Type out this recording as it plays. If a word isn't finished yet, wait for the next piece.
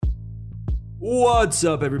What's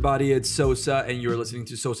up, everybody? It's Sosa, and you're listening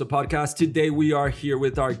to Sosa Podcast. Today, we are here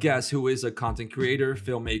with our guest, who is a content creator,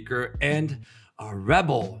 filmmaker, and a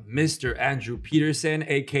rebel, Mr. Andrew Peterson,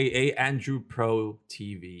 aka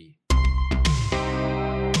AndrewProTV.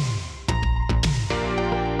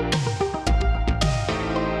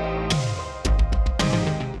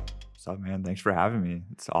 What's up, man? Thanks for having me.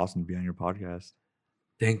 It's awesome to be on your podcast.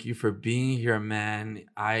 Thank you for being here, man.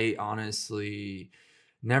 I honestly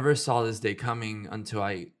never saw this day coming until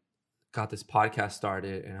I got this podcast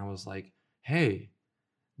started, and I was like, hey,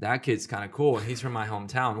 that kid's kind of cool, and he's from my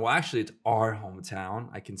hometown. Well, actually, it's our hometown.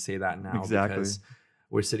 I can say that now because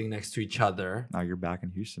we're sitting next to each other. Now you're back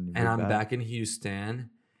in Houston. And I'm back in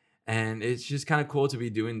Houston. And it's just kind of cool to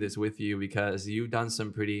be doing this with you because you've done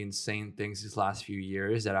some pretty insane things these last few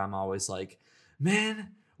years that I'm always like,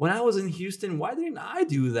 man, when I was in Houston, why didn't I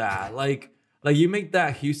do that? Like you make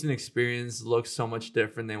that Houston experience look so much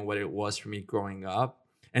different than what it was for me growing up.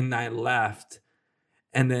 And I left,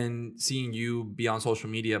 and then seeing you be on social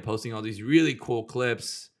media posting all these really cool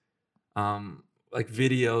clips, like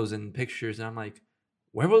videos and pictures, and I'm like,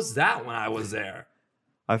 where was that when I was there?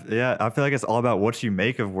 I feel like it's all about what you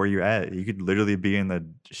make of where you're at. You could literally be in the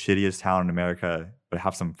shittiest town in America, but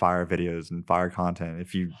have some fire videos and fire content.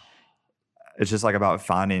 It's just like about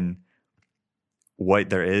finding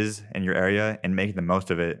what there is in your area and making the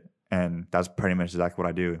most of it. And that's pretty much exactly what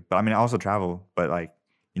I do. But I mean, I also travel, but like,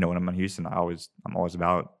 you know, when I'm in Houston, I'm always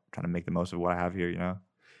about trying to make the most of what I have here, you know?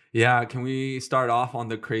 Yeah. Can we start off on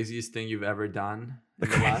the craziest thing you've ever done in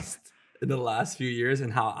the last few years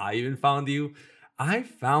and how I even found you? I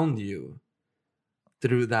found you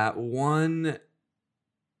through that one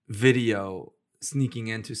video sneaking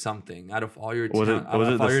into something out of all your all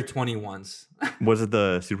your 21s. Was it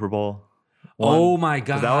the Super Bowl one? Oh my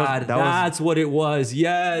God. That's what it was.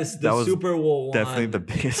 Yes, the Super Bowl one. Definitely the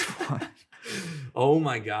biggest one. Oh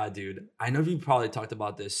my God, dude. I know you probably talked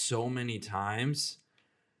about this so many times,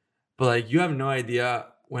 but like you have no idea.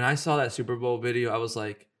 When I saw that Super Bowl video, I was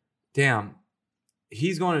like, damn.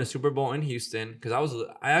 He's going to the Super Bowl in Houston because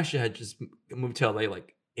I actually had just moved to LA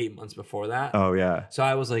like 8 months before that. Oh yeah. So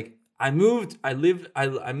I was like, I moved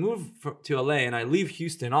to LA and I leave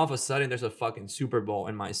Houston. All of a sudden, there's a fucking Super Bowl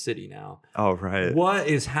in my city now. Oh right. What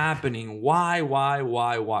is happening? Why?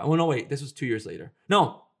 Oh no, wait. This was 2 years later.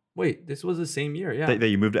 No, wait. This was the same year. Yeah. That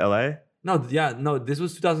you moved to LA? No, yeah, no. This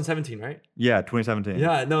was 2017, right? Yeah, 2017.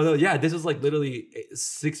 Yeah, no, yeah. This was like literally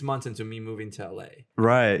 6 months into me moving to LA.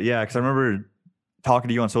 Right. Yeah, because I remember talking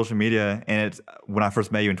to you on social media, and it's when I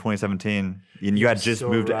first met you in 2017, and you had just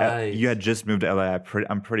moved to LA.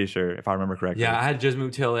 I'm pretty sure, if I remember correctly. Yeah, I had just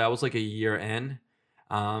moved to LA. I was like a year in,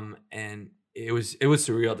 and it was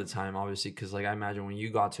surreal at the time, obviously, because like I imagine when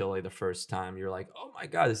you got to LA the first time, you're like, oh my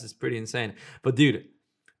God, this is pretty insane. But dude,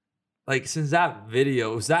 like since that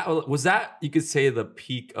video, was that you could say the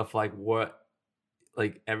peak of like what,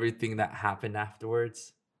 like everything that happened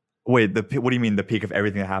afterwards? Wait, what do you mean the peak of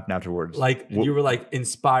everything that happened afterwards? Like you were like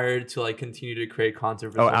inspired to like continue to create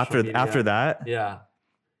content for after that? Yeah.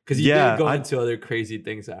 Because you did go into other crazy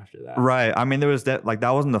things after that. Right. I mean, there was that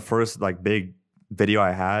wasn't the first like big video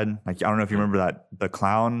I had. Like I don't know if you remember the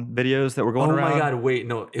clown videos that were going around. Oh my God, wait,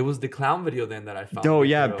 no. It was the clown video then that I found. Oh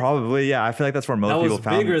yeah, probably. Yeah. I feel like that's where most people found it.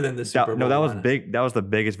 That was bigger than the Super Bowl. No, that was big. That was the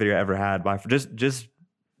biggest video I ever had. But just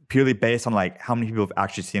purely based on like how many people have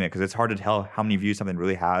actually seen it, because it's hard to tell how many views something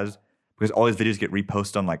really has. Because all these videos get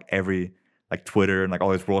reposted on like every like Twitter and like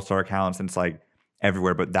all these World Star accounts, and it's like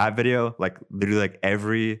everywhere. But that video, like literally like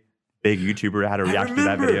every big YouTuber had a reaction to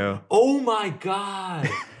that video. Oh my God.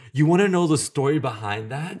 You want to know the story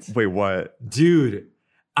behind that? Wait, what? Dude,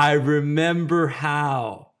 I remember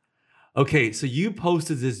how. Okay, so you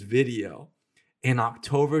posted this video in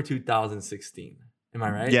October 2016. Am I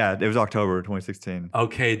right? Yeah, it was October 2016.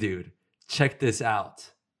 Okay, dude. Check this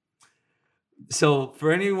out. So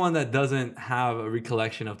for anyone that doesn't have a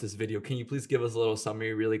recollection of this video, can you please give us a little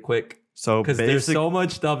summary really quick? So because there's so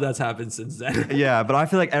much stuff that's happened since then. Yeah, but I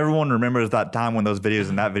feel like everyone remembers that time when those videos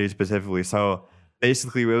and that video specifically. So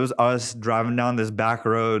basically it was us driving down this back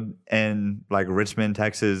road in like Richmond,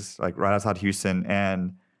 Texas, like right outside Houston.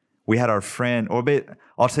 And we had our friend,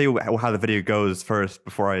 I'll tell you how the video goes first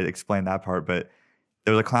before I explain that part. But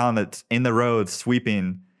there was a clown that's in the road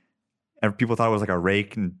sweeping, and people thought it was like a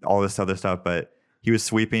rake and all this other stuff, but he was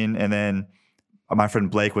sweeping. And then my friend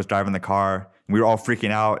Blake was driving the car, and we were all freaking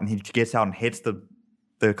out. And he gets out and hits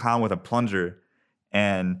the clown with a plunger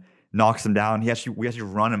and knocks him down. We actually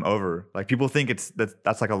run him over. Like people think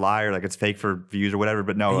that's like a lie or like it's fake for views or whatever.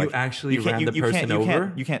 But no, you actually ran the person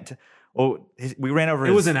over. You can't. we ran over.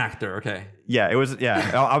 It was an actor, okay. Yeah, it was.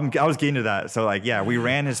 Yeah, I was getting to that. So like, yeah, we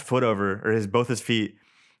ran his foot over, or both his feet,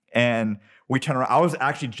 and we turned around. I was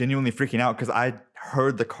actually genuinely freaking out because I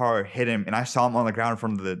heard the car hit him, and I saw him on the ground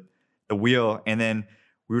from the wheel, and then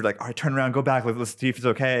we were like, all right, turn around, go back, let's see if he's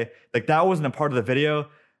okay. Like that wasn't a part of the video,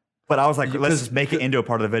 but I was like, let's just make it into a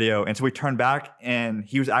part of the video. And so we turned back, and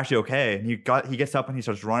he was actually okay. And he gets up and he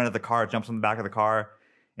starts running at the car, jumps on the back of the car,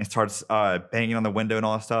 and starts banging on the window and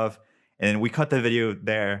all that stuff. And we cut the video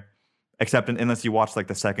there, except unless you watch like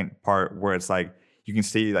the second part where it's like you can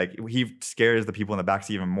see like he scares the people in the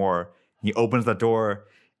backseat even more. He opens the door,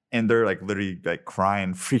 and they're like literally like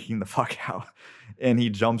crying, freaking the fuck out. And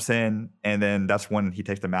he jumps in, and then that's when he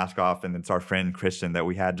takes the mask off, and it's our friend Christian that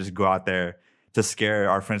we had just go out there to scare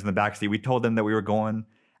our friends in the backseat. We told them that we were going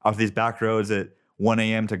out to these back roads at 1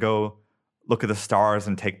 a.m. to go look at the stars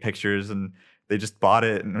and take pictures, and they just bought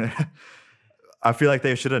it. And I feel like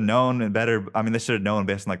they should have known and better. I mean, they should have known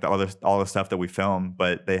based on like all the stuff that we filmed,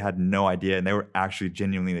 but they had no idea, and they were actually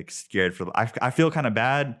genuinely like scared for. I feel kind of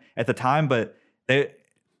bad at the time, but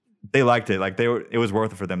they liked it. Like it was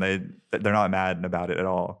worth it for them. They're not mad about it at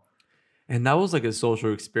all. And that was like a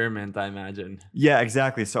social experiment, I imagine. Yeah,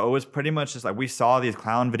 exactly. So it was pretty much just like we saw these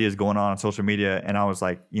clown videos going on social media, and I was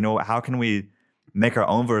like, you know, how can we make our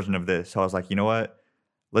own version of this? So I was like, you know what?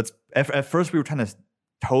 At first we were trying to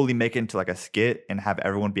totally make it into like a skit and have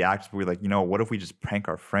everyone be actors. But we were like, you know, what if we just prank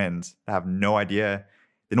our friends that have no idea?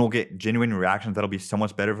 Then we'll get genuine reactions. That'll be so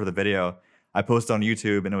much better for the video. I posted on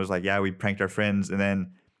YouTube, and it was like, yeah, we pranked our friends, and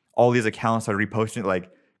then all these accounts started reposting it,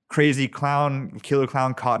 like crazy killer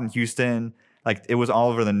clown caught in Houston. Like it was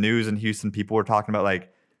all over the news in Houston. People were talking about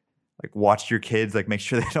like watch your kids, like make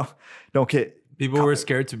sure they don't get. People were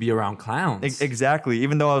scared to be around clowns. Exactly.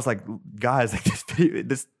 Even though I was like, guys, like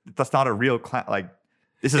that's not a real clown. Like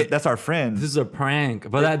that's our friend. This is a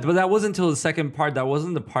prank. But that wasn't until the second part. That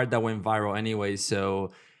wasn't the part that went viral anyway.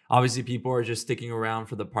 So obviously people are just sticking around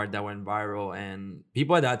for the part that went viral, and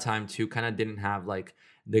people at that time too kind of didn't have like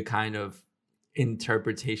the kind of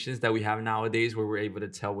interpretations that we have nowadays where we're able to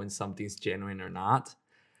tell when something's genuine or not.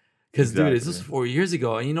 Because dude, this was 4 years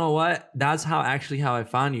ago, and you know what? That's how I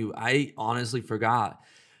found you. I honestly forgot,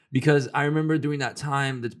 because I remember during that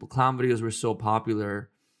time the clown videos were so popular,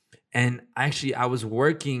 and actually I was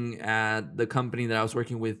working at the company that I was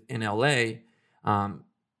working with in LA,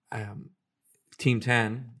 Team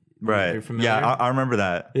 10. Right. You're familiar? Yeah, I remember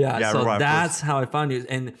that. Yeah, so that's how I found you.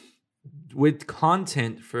 And with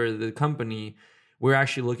content for the company, we're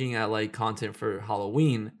actually looking at like content for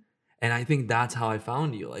Halloween, and I think that's how I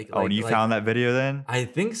found you. And you found that video then? I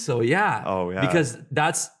think so, yeah. Oh yeah. Because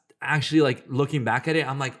that's actually like looking back at it,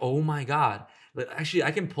 I'm like, oh my god. But actually,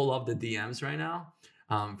 I can pull up the DMs right now.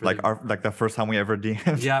 Like the first time we ever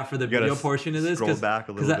DM'd. Yeah, for the video portion of this. Scroll back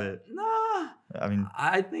a little bit. Nah. I mean,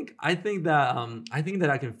 I think that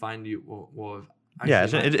I can find you. Well,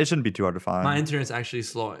 actually, it shouldn't be too hard to find. My internet's actually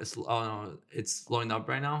slow. It's slowing up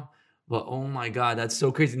right now. But oh my god, that's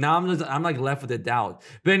so crazy. Now I'm like left with a doubt.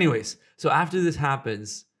 But anyways, so after this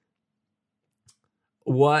happens,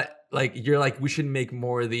 you're like, we should make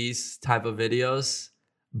more of these type of videos,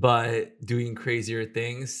 but doing crazier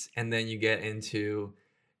things, and then you get into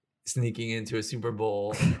sneaking into a Super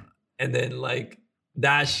Bowl, and then like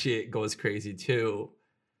that shit goes crazy too.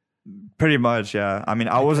 Pretty much, yeah. I mean,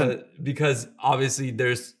 I wasn't, because obviously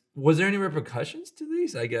was there any repercussions to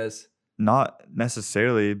these? I guess not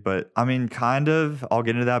necessarily, but I mean, kind of. I'll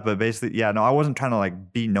get into that, but basically, yeah. No, I wasn't trying to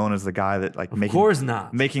like be known as the guy that like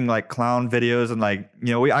making like clown videos, and like,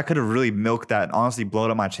 you know, I could have really milked that and honestly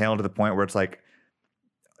blown up my channel to the point where it's like,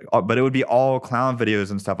 but it would be all clown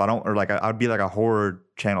videos and stuff. I'd be like a horror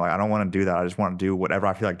channel. Like I don't want to do that. I just want to do whatever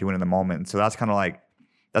I feel like doing in the moment. So that's kind of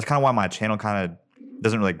why my channel kind of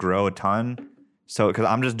doesn't really grow a ton. So because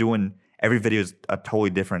I'm just doing, every video is a totally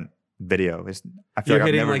different video. I feel you're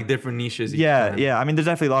hitting like different niches. Yeah. I mean, there's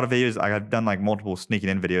definitely a lot of videos. I've done like multiple sneaking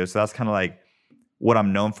in videos. So that's kind of like what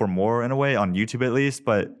I'm known for more in a way, on YouTube at least.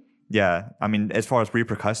 But yeah, I mean, as far as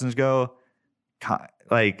repercussions go,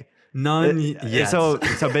 like none yet. So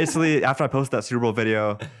basically, after I posted that Super Bowl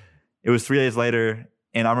video, it was 3 days later,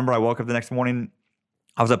 and I remember I woke up the next morning.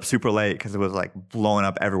 I was up super late because it was like blowing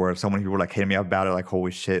up everywhere. So many people were like hitting me up about it, like,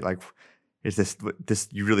 holy shit, like, is this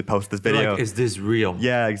you really posted this video? Like, is this real?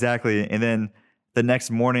 Yeah, exactly. And then the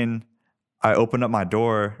next morning, I opened up my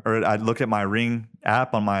door, or I looked at my Ring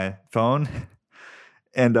app on my phone,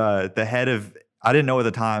 and the head of, I didn't know at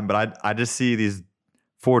the time, but I just see these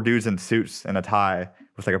 4 dudes in suits and a tie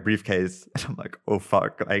with like a briefcase. And I'm like, oh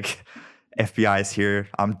fuck, like FBI is here.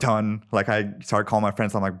 I'm done. Like I started calling my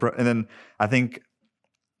friends. I'm like, bro. And then I think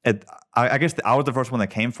I guess I was the first one that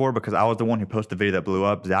came forward because I was the one who posted the video that blew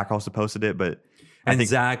up. Zach also posted it, but I think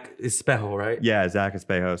Zach Espejo, right? Yeah, Zach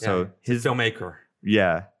Espejo. So his filmmaker.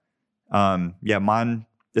 Yeah. Mine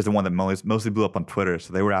is the one that mostly blew up on Twitter.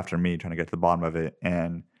 So they were after me trying to get to the bottom of it.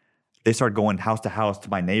 And they started going house to house to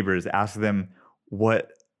my neighbors, asking them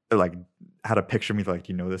how to picture me. Like,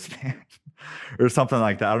 you know this man? Or something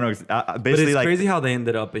like that. I don't know. Basically, but it's crazy how they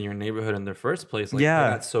ended up in your neighborhood in the first place. Like, yeah. They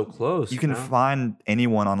got so close. You can find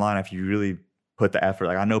anyone online if you really put the effort.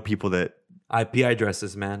 Like, I know people that... IP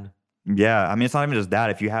addresses, man. Yeah, I mean, it's not even just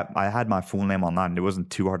that. I had my full name online. It wasn't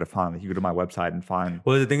too hard to find. Like, you go to my website and find.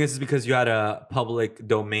 Well, the thing is because you had a public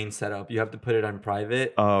domain set up. You have to put it on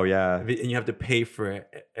private. Oh yeah, and you have to pay for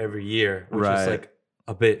it every year, which is like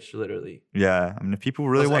a bitch, literally. Yeah, I mean, if people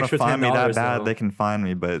really want to find me that bad, they can find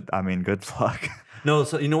me. But I mean, good luck. No,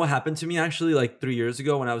 so you know what happened to me actually? Like 3 years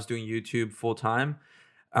ago when I was doing YouTube full time,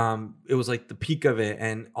 it was like the peak of it,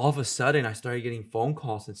 and all of a sudden I started getting phone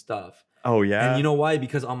calls and stuff. Oh yeah. And you know why?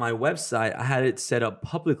 Because on my website I had it set up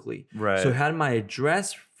publicly. Right. So it had my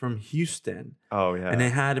address from Houston. Oh yeah. And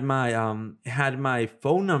it had my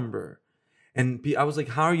phone number. And I was like,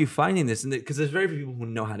 "How are you finding this?" And because there's very few people who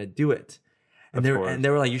know how to do it. And they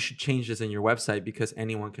were like, "You should change this in your website because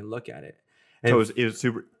anyone can look at it." And so it was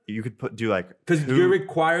super. You could because you're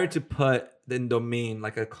required to put the domain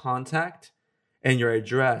like a contact and your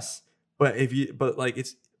address. But if you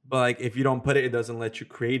if you don't put it, it doesn't let you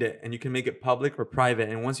create it. And you can make it public or private.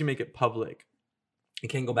 And once you make it public, you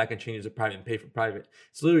can't go back and change it to private and pay for private.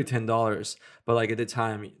 It's literally $10. But like at the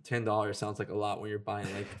time, $10 sounds like a lot when you're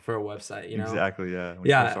buying like for a website, you know? Exactly, yeah. When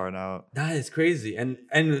you're starting out. That is crazy. And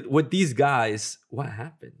with these guys, what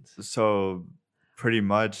happens? So pretty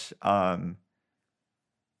much,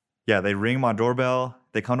 they ring my doorbell,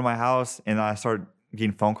 they come to my house, and I start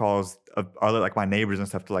getting phone calls of other like my neighbors and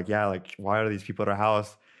stuff to why are these people at our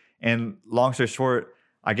house? And long story short,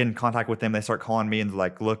 I get in contact with them. They start calling me and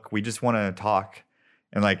like, look, we just want to talk.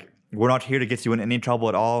 And like, we're not here to get you in any trouble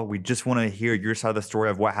at all. We just want to hear your side of the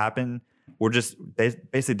story of what happened. We're just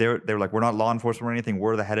basically they're like, we're not law enforcement or anything.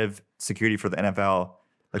 We're the head of security for the NFL,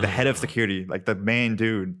 like the head of security, like the main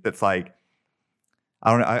dude. That's like,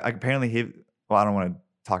 I don't know. Apparently I don't want to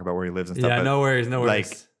talk about where he lives and stuff. Yeah, no worries. Like,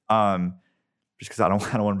 just because I don't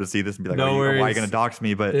want him to see this and be like, why are you gonna dox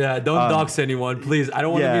me? But yeah, don't dox anyone, please. I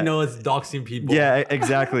don't want to be known as doxing people. Yeah,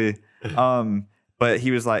 exactly. But he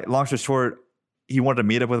was like, long story short, he wanted to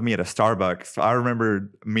meet up with me at a Starbucks. So I remember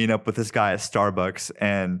meeting up with this guy at Starbucks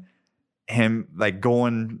and him like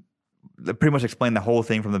going, pretty much explain the whole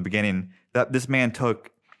thing from the beginning. That this man took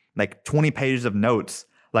like 20 pages of notes.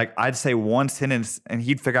 Like I'd say one sentence and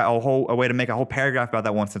he'd figure out a way to make a whole paragraph about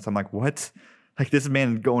that one sentence. I'm like, what? Like this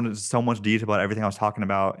man going into so much detail about everything I was talking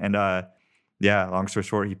about. And long story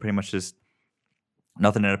short, he pretty much just,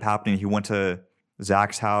 nothing ended up happening. He went to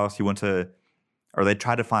Zach's house. They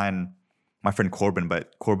tried to find my friend Corbin,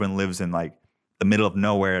 but Corbin lives in like the middle of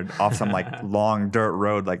nowhere off some like long dirt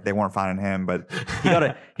road. Like they weren't finding him, but he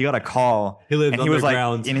got a call. He lived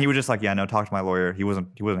underground. And he was just like, yeah, no, talk to my lawyer. He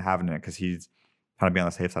wasn't having it because he's trying to be on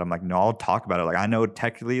the safe side. I'm like, no, I'll talk about it. Like I know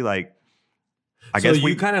technically like, I guess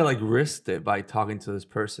you kind of like risked it by talking to this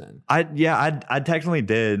person. I technically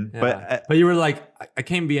did, yeah. But you were like, I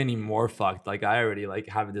can't be any more fucked. Like I already like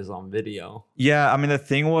have this on video. Yeah, I mean the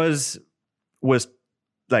thing was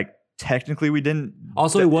like technically we didn't.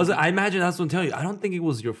 Also, it wasn't. I imagine that's what I'm telling you. I don't think it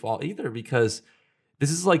was your fault either because this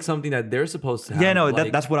is like something that they're supposed to have. Yeah, no,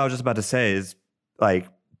 that's what I was just about to say. Is like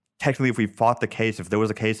technically, if we fought the case, if there was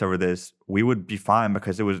a case over this, we would be fine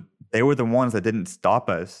because they were the ones that didn't stop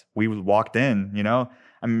us. We walked in, you know.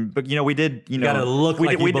 I mean, but you know, we did. You gotta look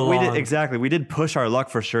like you belong. We did exactly. We did push our luck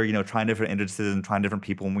for sure. You know, trying different entrances and trying different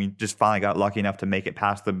people, and we just finally got lucky enough to make it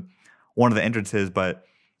past one of the entrances. But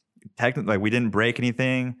technically, like, we didn't break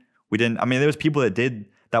anything. We didn't. I mean, there was people that did.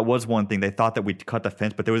 That was one thing. They thought that we cut the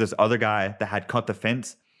fence, but there was this other guy that had cut the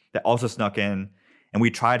fence that also snuck in, and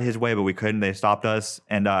we tried his way, but we couldn't. They stopped us,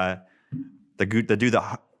 and the dude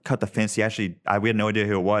that cut the fence, we had no idea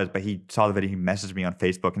who it was, but he saw the video. He messaged me on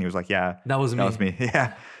Facebook, and he was like, "Yeah, that was me."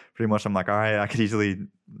 Yeah, pretty much. I'm like, all right, I could easily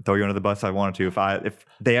throw you under the bus if I wanted to, if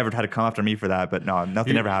they ever had to come after me for that. But no,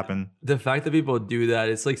 nothing ever happened. The fact that people do that,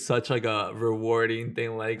 it's like such like a rewarding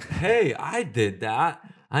thing. Like, hey, I did that.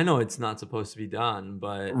 I know it's not supposed to be done,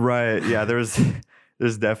 but right, yeah, there's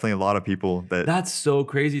definitely a lot of people that. That's so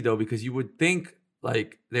crazy though, because you would think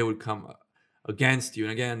like they would come against you,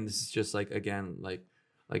 and again, this is just like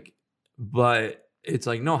but it's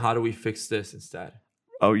like, no, how do we fix this instead?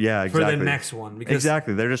 Oh yeah, exactly. For the next one, because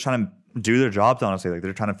exactly, they're just trying to do their jobs, honestly. Like,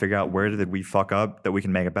 they're trying to figure out where did we fuck up that we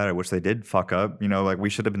can make it better, which they did fuck up. You know, like, we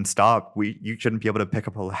should have been stopped. You shouldn't be able to pick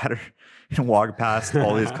up a ladder and walk past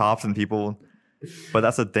all these cops and people. But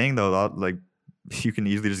that's the thing, though. Like, you can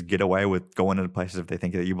easily just get away with going into places if they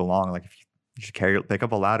think that you belong. Like, if you should pick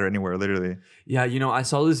up a ladder anywhere, literally. Yeah, you know, I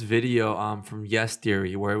saw this video from Yes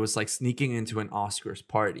Theory where it was like sneaking into an Oscars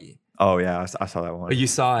party. Oh, yeah, I saw that one. But you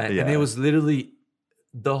saw it, Yeah. and it was literally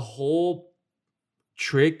the whole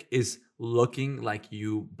trick is looking like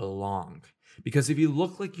you belong. Because if you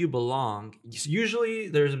look like you belong, usually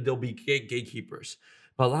there'll be gatekeepers.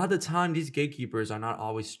 But a lot of the time, these gatekeepers are not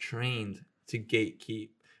always trained to gatekeep.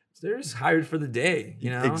 They're just hired for the day,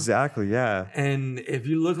 you know? Exactly, yeah. And if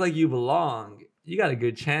you look like you belong, you got a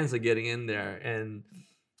good chance of getting in there. And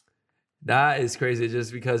that is crazy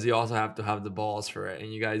just because you also have to have the balls for it.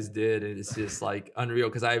 And you guys did. And it's just like unreal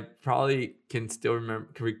because I probably can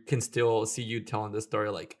still see you telling this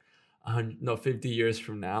story like 50 years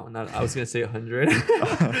from now. I was going to say 100.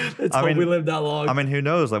 Let's hope we live that long. I mean, who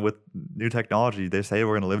knows? Like, with new technology, they say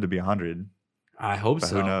we're going to live to be 100. I hope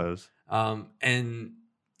so. Who knows? And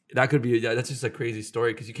that could be, that's just a crazy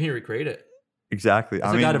story because you can't recreate it. Exactly. It's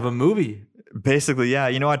like out of a movie. Basically, yeah.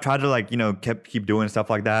 You know, I tried to, like, you know, keep doing stuff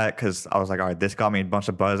like that because I was like, all right, this got me a bunch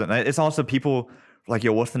of buzz. And it's also people like,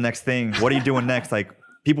 yo, what's the next thing? What are you doing next? Like,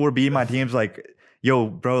 people were beating my DMs like, yo,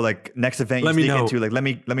 bro, like, next event you sneak into, like, let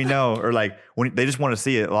me know. Or like, when they just want to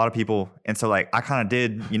see it, a lot of people. And so, like, I kind of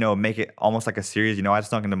did, you know, make it almost like a series. You know, I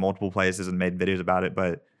snuck into multiple places and made videos about it.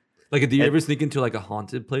 But like, do you ever sneak into like a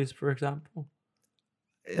haunted place, for example?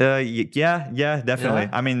 Yeah, definitely. Yeah?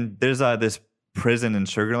 I mean, there's this prison in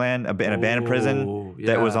Sugarland, an abandoned prison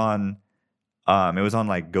that was on, it was on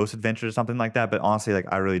like Ghost Adventures or something like that. But honestly, like,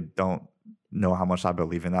 I really don't know how much I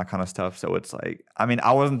believe in that kind of stuff. So it's like, I mean,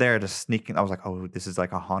 I wasn't there to sneak in. I was like, oh, this is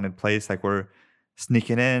like a haunted place. Like, we're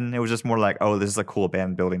sneaking in. It was just more like, oh, this is a cool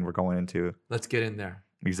abandoned building we're going into. Let's get in there.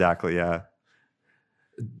 Exactly. Yeah.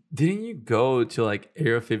 Didn't you go to like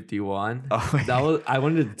Area 51? Oh, that was, I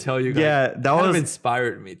wanted to tell you guys. Yeah, that kind was of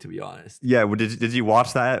inspired me, to be honest. Yeah. Did you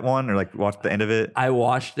watch that one or like watch the end of it? I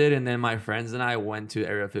watched it, and then my friends and I went to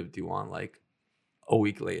Area 51 like a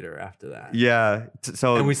week later after that. Yeah.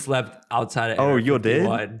 So and we slept outside of Area 51. You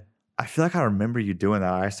did? I feel like I remember you doing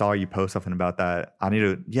that. I saw you post something about that. I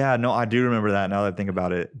do remember that now that I think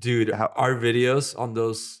about it. Dude, our videos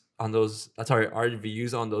our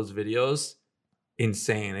views on those videos,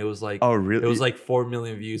 insane. It was like, oh really? It was like 4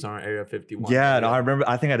 million views on our Area 51. Yeah, no, I remember.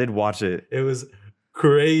 I think I did watch it. It was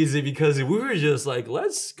crazy because we were just like,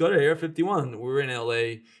 let's go to Area 51. We were in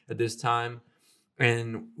LA at this time,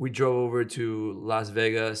 and we drove over to Las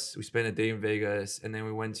Vegas. We spent a day in Vegas, and then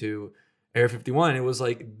we went to Area 51. It was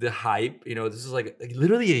like the hype. You know, this is like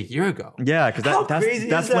literally a year ago. Yeah, because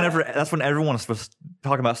that's when everyone was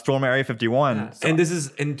talking about storm Area 51. Yeah. So, and this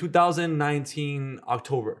is in 2019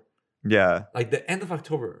 October. Yeah, like the end of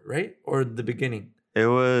October, right? Or the beginning? It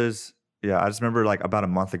was. Yeah, I just remember like about a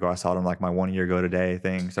month ago I saw it on like my 1 year ago today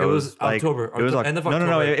thing. So it was like, October. It was like, end of October.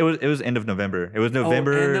 No. It was end of November. It was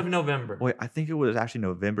November. End of November. Wait, I think it was actually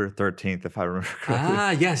November 13th if I remember correctly.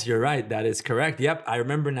 Ah, yes, you're right. That is correct. Yep, I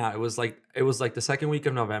remember now. It was like the second week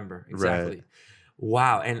of November. Exactly. Right.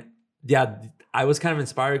 Wow, and yeah, I was kind of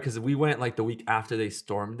inspired because we went like the week after they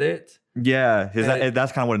stormed it. Yeah,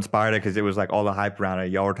 that's kind of what inspired it because it was like all the hype around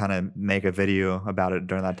it. Y'all were trying to make a video about it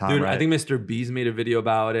during that time, dude. Right? I think Mr. Beast made a video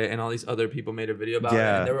about it, and all these other people made a video about it.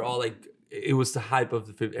 And they were all like, it was the hype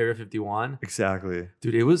of the Area 51. Exactly,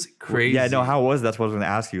 dude. It was crazy. Yeah, no, how was it? That's what I was going to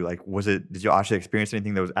ask you. Like, did you actually experience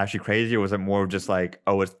anything that was actually crazy, or was it more of just like,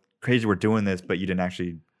 oh, it's crazy we're doing this, but you didn't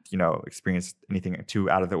actually, experience anything too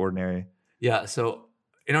out of the ordinary? Yeah, so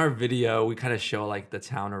in our video, we kind of show like the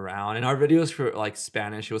town around. And our videos for like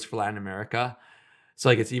Spanish, it was for Latin America. So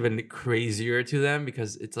like it's even crazier to them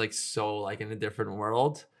because it's like so like in a different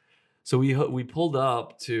world. So we pulled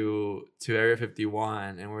up to Area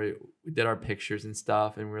 51 and we did our pictures and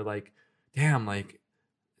stuff. And we're like, damn, like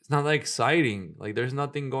it's not that exciting. Like there's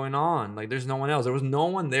nothing going on. Like there's no one else. There was no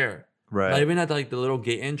one there. Right. Not even at like the little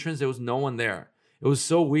gate entrance, there was no one there. It was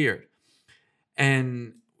so weird.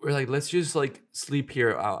 And we're like, let's just like sleep here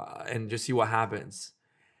and just see what happens.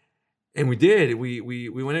 And we did. We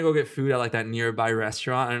went to go get food at like that nearby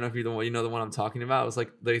restaurant. I don't know if you know the one I'm talking about. It was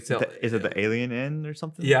like they sell. Is it the Alien Inn or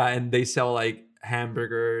something? Yeah, and they sell like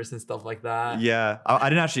hamburgers and stuff like that. Yeah, I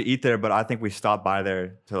didn't actually eat there, but I think we stopped by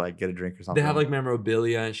there to like get a drink or something. They have like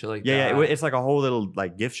memorabilia and shit like that. Yeah, it's like a whole little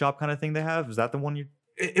like gift shop kind of thing they have. Is that the one you?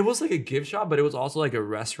 It was like a gift shop, but it was also like a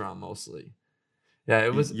restaurant mostly. Yeah,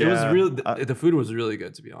 it was real. The food was really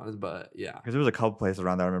good, to be honest. But yeah, because there was a couple places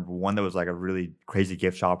around there. I remember one that was like a really crazy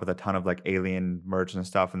gift shop with a ton of like alien merch and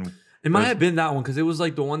stuff. And It might have been that one because it was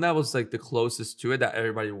like the one that was like the closest to it that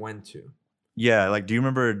everybody went to. Yeah, like do you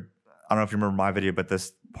remember? I don't know if you remember my video, but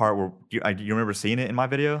this part where you remember seeing it in my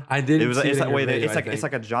video? I didn't. It's that way. It's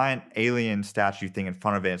like a giant alien statue thing in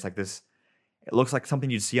front of it. It's like this. It looks like something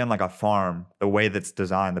you'd see on like a farm. The way that's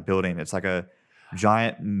designed, the building. It's like a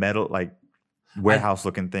giant metal like warehouse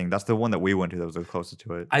looking thing. That's the one that we went to. That was the closest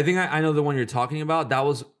to it. I think I know the one you're talking about. That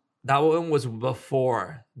one was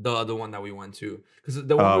before the other one that we went to, because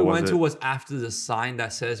the one we went to was after the sign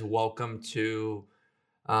that says "Welcome to."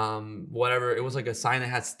 Whatever, it was like a sign that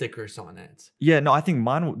had stickers on it. Yeah, no, I think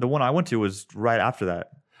the one I went to was right after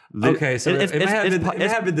that. Okay, so it might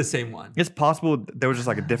have been the same one. It's possible there was just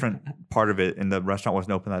like a different part of it and the restaurant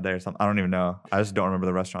wasn't open that day or something. I don't even know. I just don't remember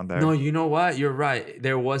the restaurant there. No, you know what? You're right.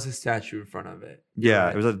 There was a statue in front of it. Yeah,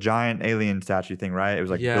 right. It was a giant alien statue thing, right? It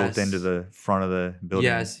was like built into the front of the building.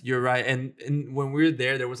 Yes, you're right. And when we were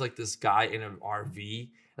there was like this guy in an RV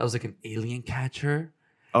that was like an alien catcher.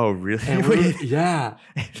 Oh, really? And yeah.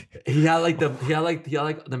 He had like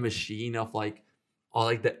the machine of like all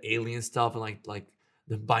like the alien stuff and like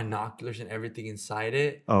the binoculars and everything inside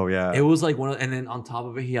it. Oh yeah. It was like and then on top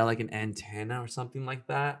of it he had like an antenna or something like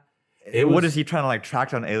that. What is he trying to like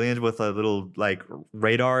track down aliens with a little like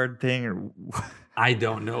radar thing? Or I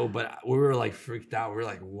don't know, but we were like freaked out. We were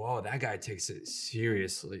like, whoa, that guy takes it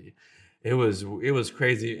seriously. It was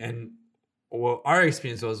crazy. And well, our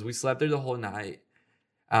experience was we slept there the whole night.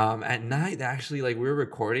 At night, actually, like we were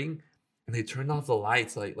recording and they turned off the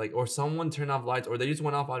lights, or someone turned off lights, or they just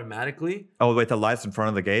went off automatically. Oh, wait, the lights in front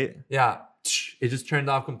of the gate? Yeah, it just turned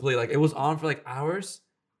off completely. Like it was on for like hours,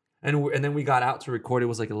 and then we got out to record. It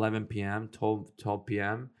was like 11 p.m., 12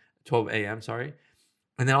 a.m. Sorry,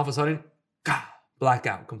 and then all of a sudden,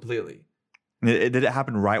 blackout completely. Did it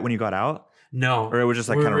happen right when you got out? No, or it was just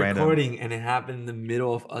like kind of random. Recording, and it happened in the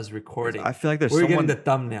middle of us recording. I feel like we're getting the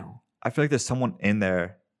thumbnail. I feel like there's someone in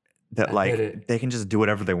there that like they can just do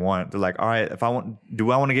whatever they want. They're like, all right, do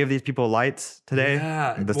I want to give these people lights today?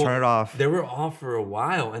 Yeah, let's turn it off. They were off for a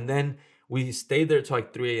while, and then we stayed there till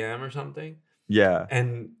like 3 a.m. or something. Yeah,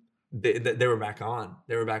 and they were back on.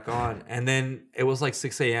 They were back on, and then it was like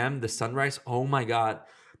 6 a.m. The sunrise. Oh my god,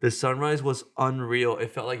 the sunrise was unreal.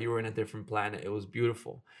 It felt like you were in a different planet. It was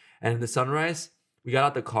beautiful, and the sunrise. We got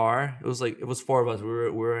out the car. It was 4 of us.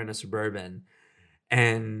 We were in a Suburban,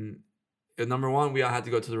 and number one, we all had to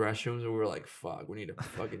go to the restrooms, and we were like, "Fuck, we need to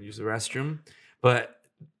fucking use the restroom." But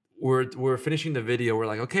we're finishing the video. We're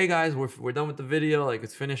like, "Okay, guys, we're done with the video. Like,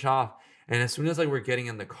 let's finish off." And as soon as like we're getting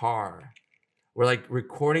in the car, we're like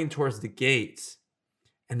recording towards the gates,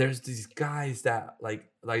 and there's these guys that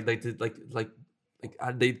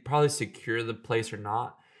they probably secure the place or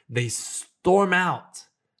not. They storm out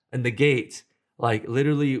in the gate, like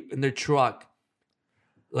literally in their truck.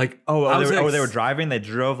 Like they were driving. They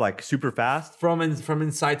drove like super fast from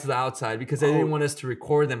inside to the outside because they didn't want us to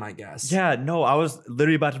record them, I guess. Yeah, no, I was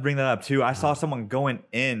literally about to bring that up too. I saw someone going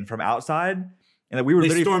in from outside, and we were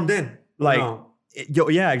literally stormed in. Like,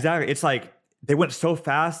 yeah, exactly. It's like they went so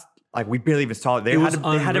fast, like we barely even saw it. They had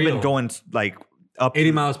to have been going like up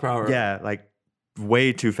 80 miles per hour. Yeah, like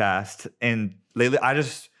way too fast. And we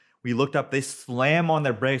looked up. They slam on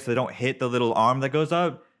their brakes so they don't hit the little arm that goes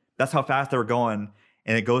up. That's how fast they were going.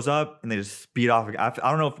 And it goes up, and they just speed off. I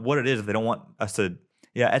don't know what it is. If they don't want us to,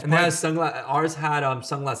 yeah. And ours had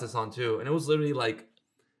sunglasses on too, and it was literally like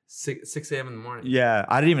 6 a.m. in the morning. Yeah,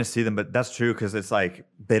 I didn't even see them, but that's true because it's like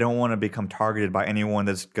they don't want to become targeted by anyone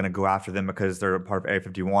that's gonna go after them because they're a part of Area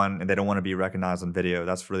 51, and they don't want to be recognized on video.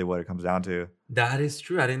 That's really what it comes down to. That is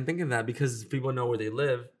true. I didn't think of that because people know where they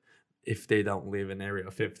live. If they don't live in Area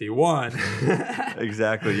 51,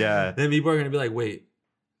 exactly. Yeah. Then people are gonna be like, wait.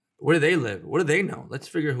 Where do they live? What do they know? Let's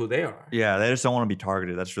figure who they are. Yeah, they just don't want to be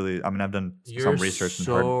targeted. That's really, I mean, I've done some research and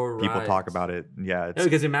heard people talk about it. Yeah.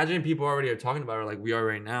 Because imagine people already are talking about it like we are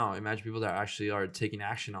right now. Imagine people that actually are taking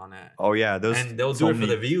action on it. Oh, yeah. And they'll do it for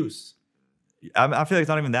the views. I feel like it's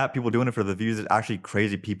not even that people doing it for the views. It's actually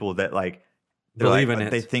crazy people that like, believe in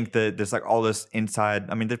it. They think that there's like all this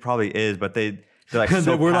inside. I mean, there probably is, but they're like,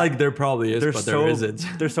 there probably is, but there isn't.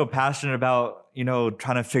 They're so passionate about,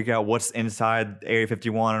 trying to figure out what's inside Area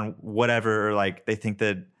 51 and whatever. Or like they think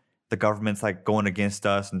that the government's like going against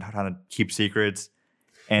us and trying to keep secrets.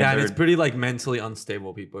 And it's pretty like mentally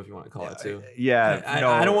unstable people, if you want to call it too. Yeah,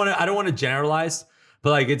 I don't want to generalize,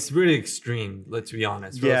 but like it's really extreme. Let's be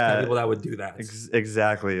honest. For those kind of people that would do that.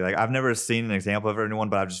 Exactly. Like I've never seen an example of anyone,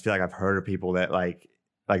 but I just feel like I've heard of people that like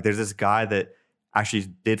there's this guy that actually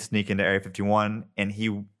did sneak into Area 51, and he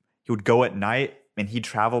would go at night, and he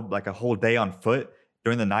traveled like a whole day on foot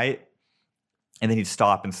during the night, and then he'd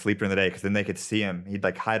stop and sleep during the day because then they could see him. He'd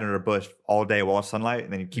like hide under a bush all day while sunlight,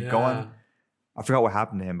 and then he'd keep going. I forgot what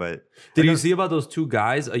happened to him, but did you see about those 2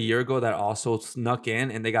 guys a year ago that also snuck in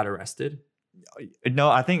and they got arrested? No,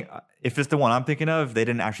 I think if it's the one I'm thinking of, they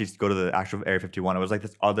didn't actually go to the actual Area 51. It was like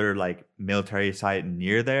this other like military site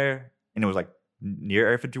near there, and it was like near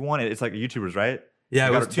Area 51. It's like YouTubers, right? Yeah,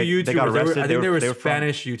 it was 2 YouTubers. They got arrested. I think they were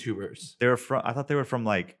Spanish YouTubers. They were from. I thought they were from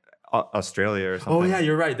like Australia or something. Oh yeah,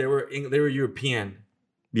 you're right. They were European.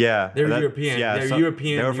 Yeah, they were European. Yeah, they're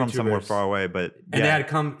European. They were from YouTubers. somewhere far away, but and they had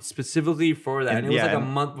come specifically for that. And it was like a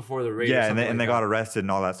month before the raid. Yeah, and they got arrested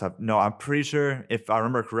and all that stuff. No, I'm pretty sure if I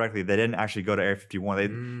remember correctly, they didn't actually go to Area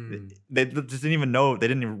 51. They just didn't even know. They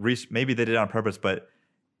didn't even reach. Maybe they did it on purpose, but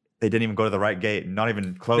they didn't even go to the right gate. Not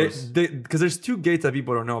even close. Because there's 2 gates that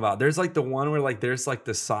people don't know about. There's like the one where like there's like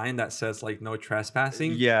the sign that says like no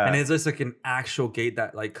trespassing. Yeah, and it's just like an actual gate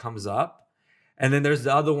that like comes up, and then there's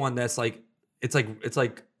the other one that's like it's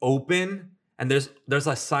like open, and there's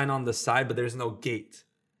a sign on the side, but there's no gate.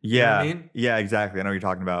 You know what I mean? Yeah, exactly. I know what you're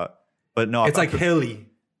talking about, but no, it's like hilly.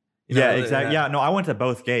 Yeah, exactly. Yeah, no, I went to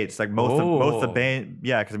both gates, like both the bay.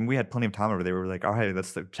 Yeah, because we had plenty of time over there. We were like, all right,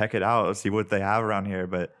 let's check it out. Let's see what they have around here.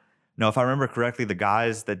 But no, if I remember correctly, the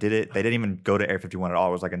guys that did it, they didn't even go to Area 51 at all.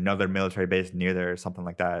 It was like another military base near there or something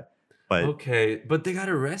like that. But okay, but they got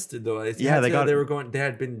arrested though. They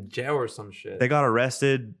had been in jail or some shit. They got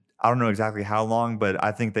arrested. I don't know exactly how long, but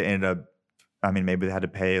I think they ended up. I mean, maybe they had to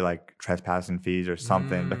pay like trespassing fees or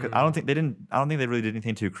something. Because I don't think they really did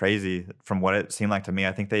anything too crazy from what it seemed like to me.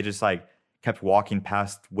 I think they just like kept walking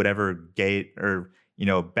past whatever gate or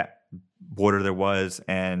border there was,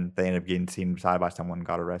 and they ended up getting seen side by someone and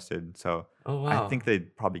got arrested. So I think they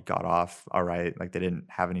probably got off all right. Like they didn't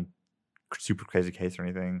have any super crazy case or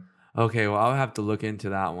anything. Okay, well I'll have to look into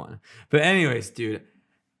that one. But anyways, dude.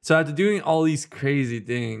 So after doing all these crazy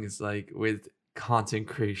things, like with content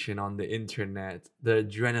creation on the internet, the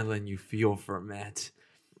adrenaline you feel from it,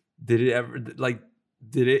 did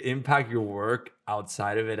it impact your work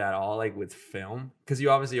outside of it at all, like with film? Because you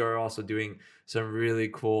obviously are also doing some really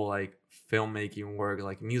cool like filmmaking work,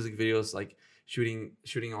 like music videos, like shooting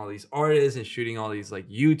all these artists and shooting all these like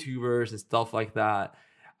YouTubers and stuff like that.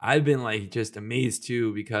 I've been like just amazed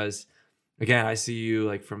too, because again, I see you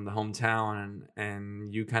like from the hometown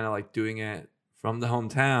and you kind of like doing it from the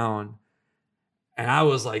hometown. And I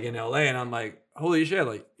was like in LA and I'm like, holy shit,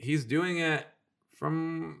 like he's doing it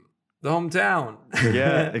from the hometown.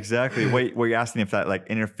 Yeah, exactly. Wait, were you asking if that like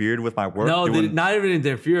interfered with my work? No, not even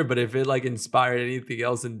interfere, but if it like inspired anything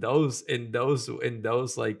else in those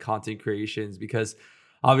like content creations, because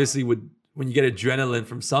obviously when you get adrenaline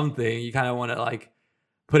from something, you kind of want to like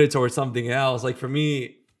put it towards something else. Like for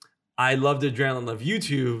me, I love the adrenaline of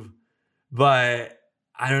YouTube, but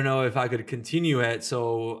I don't know if I could continue it.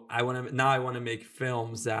 So I want to make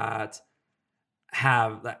films that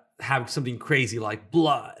have something crazy like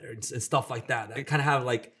blood and stuff like that. That kind of have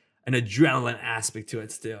like an adrenaline aspect to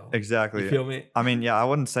it still. Exactly. You feel me? I mean, yeah, I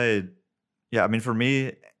wouldn't say, yeah, I mean, for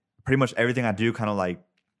me, pretty much everything I do kind of like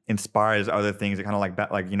inspires other things. It kind of like,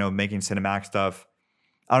 making cinematic stuff.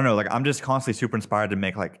 I don't know, like I'm just constantly super inspired to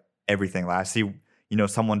make like everything. Like I see,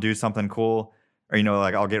 someone do something cool, or,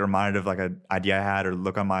 like I'll get reminded of like an idea I had or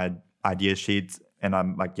look on my idea sheets and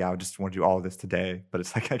I'm like, yeah, I just want to do all of this today. But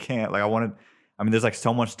it's like, I can't, like there's like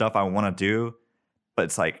so much stuff I want to do, but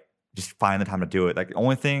it's like, just find the time to do it. Like the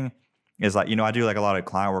only thing is like, I do like a lot of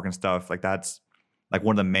client work and stuff. Like that's like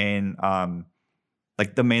one of the main,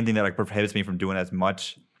 like the main thing that like prohibits me from doing as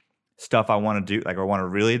much stuff I want to do, like, or want to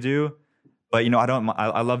really do. But,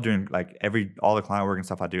 I love doing like all the client work and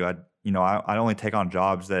stuff I do. I only take on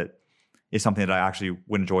jobs that is something that I actually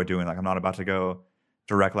would enjoy doing. Like I'm not about to go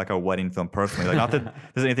direct like a wedding film personally. Like not that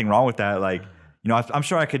there's anything wrong with that. Like, I'm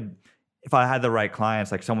sure I could, if I had the right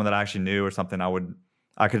clients, like someone that I actually knew or something,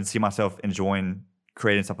 I could see myself enjoying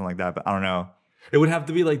creating something like that. But I don't know. It would have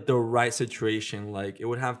to be like the right situation. Like it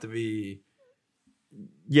would have to be.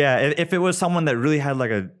 Yeah. If it was someone that really had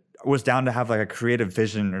was down to have like a creative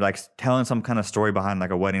vision or like telling some kind of story behind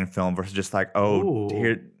like a wedding film versus just like,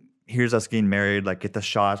 here's us getting married, like get the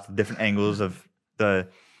shots, the different angles of the,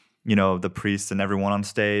 the priests and everyone on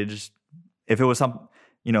stage. If it was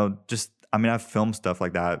I've filmed stuff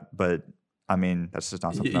like that, but I mean, that's just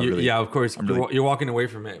not something I really. Yeah, of course. You're walking away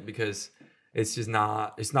from it because it's just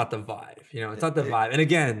not, it's not the vibe, it's not the vibe. And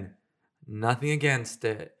again, nothing against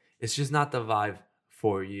it. It's just not the vibe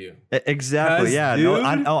for you. Exactly. Yeah. Dude,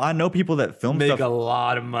 no, I know people that film make stuff. a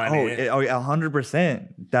lot of money.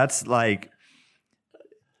 100%. That's like,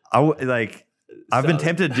 I've been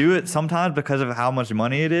tempted to do it sometimes because of how much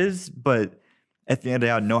money it is, but at the end of the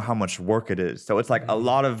day, I know how much work it is. So it's like a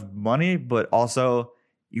lot of money, but also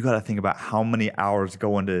you got to think about how many hours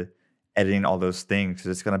go into editing all those things.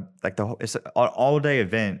 Because it's gonna like it's an all day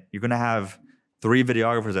event. You're gonna have 3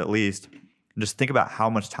 videographers at least. And just think about how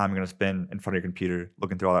much time you're gonna spend in front of your computer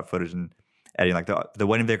looking through all that footage and editing. Like the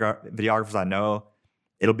wedding videographers I know,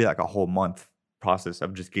 it'll be like a whole month process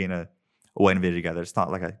of just getting a wedding video together. It's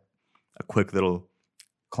not like a quick little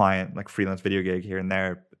client like freelance video gig here and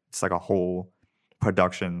there. It's like a whole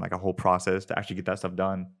production, like a whole process to actually get that stuff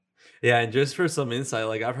done. Yeah, and just for some insight,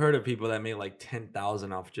 like I've heard of people that made like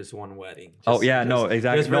 10,000 off just one wedding. No,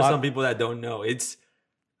 exactly. Just for some people that don't know, it's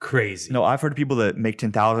crazy. No, I've heard of people that make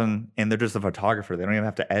 10,000 and they're just a photographer. They don't even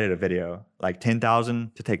have to edit a video. Like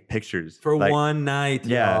 10,000 to take pictures for like, one night,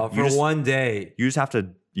 y'all, for one day. You just have to,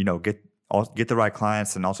 get the right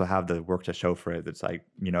clients and also have the work to show for it. That's like,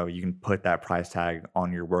 you can put that price tag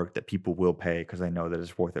on your work that people will pay because they know that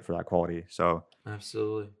it's worth it for that quality. So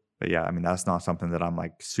absolutely. But yeah, I mean, that's not something that I'm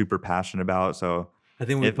like super passionate about. So I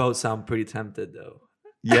think we both sound pretty tempted though.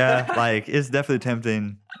 Yeah, like it's definitely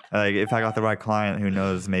tempting. Like if I got the right client, who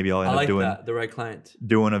knows, maybe I'll end up doing the right client,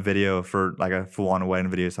 doing a video for like a full-on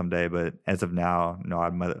wedding video someday. But as of now, no,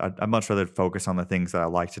 I'd much rather focus on the things that I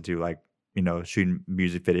like to do, like shooting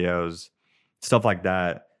music videos, stuff like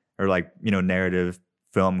that, or like narrative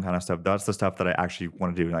film kind of stuff. That's the stuff that I actually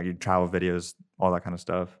want to do, like travel videos, all that kind of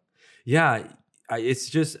stuff. Yeah, it's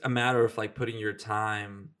just a matter of like putting your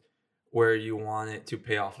time where you want it to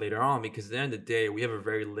pay off later on, because at the end of the day, we have a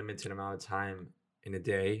very limited amount of time in a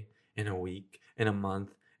day, in a week, in a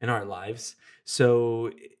month, in our lives.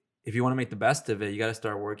 So if you want to make the best of it, you got to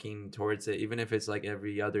start working towards it, even if it's like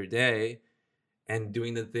every other day, and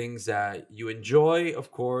doing the things that you enjoy,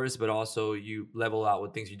 of course, but also you level out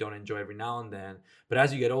with things you don't enjoy every now and then. But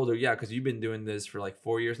as you get older, yeah, because you've been doing this for like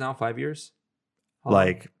 4 years now, 5 years?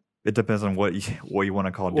 Like, it depends on what you want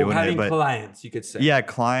to call doing having it. But clients, you could say. Yeah,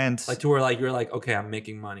 clients. Like to where like you're like, okay, I'm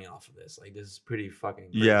making money off of this. Like this is pretty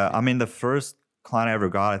fucking crazy. Yeah, I mean, the first client I ever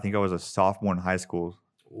got, I think I was a sophomore in high school.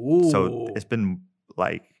 Ooh. So it's been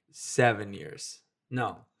like 7 years.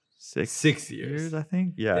 No. 6 years, I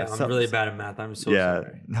think. Yeah. I'm really bad at math. I'm so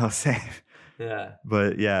sorry. No, same. Yeah.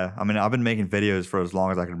 But yeah, I mean, I've been making videos for as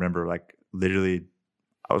long as I can remember. Like literally,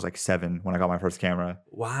 I was like 7 when I got my first camera.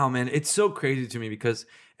 Wow, man. It's so crazy to me because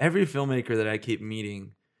every filmmaker that I keep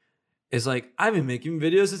meeting is like, I've been making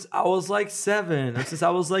videos since I was like 7, or since I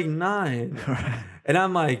was like 9. And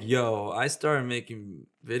I'm like, yo, I started making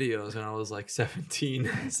videos when I was like 17,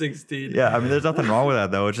 16. Yeah, I mean, there's nothing wrong with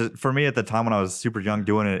that, though. It's just, for me at the time when I was super young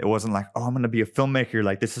doing it, it wasn't like, oh, I'm going to be a filmmaker.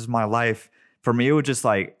 Like, this is my life. For me, it was just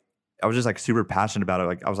like, I was just like super passionate about it.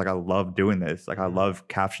 Like, I was like, I love doing this. Like, I love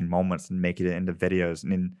capturing moments and making it into videos.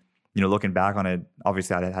 And then, looking back on it,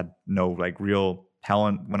 obviously I had no like real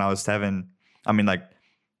talent when I was 7. I mean, like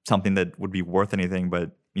something that would be worth anything,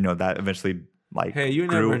 but that eventually like hey, you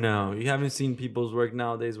grew. Never know. You haven't seen people's work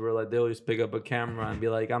nowadays where like they'll just pick up a camera and be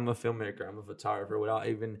like, I'm a filmmaker, I'm a photographer, without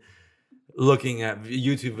even looking at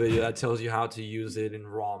YouTube video that tells you how to use it in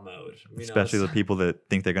raw mode. Especially the people that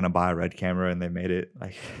think they're gonna buy a red camera and they made it.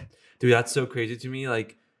 Like, dude, that's so crazy to me.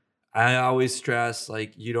 Like, I always stress,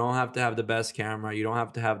 like, you don't have to have the best camera, you don't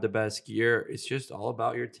have to have the best gear. It's just all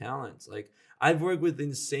about your talents. Like, I've worked with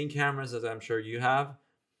insane cameras, as I'm sure you have,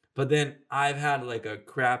 but then I've had like a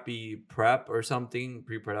crappy prep or something,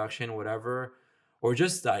 pre-production, whatever, or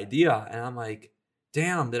just the idea, and I'm like,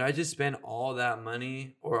 damn, did I just spend all that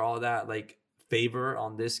money or all that like favor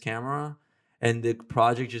on this camera and the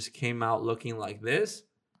project just came out looking like this?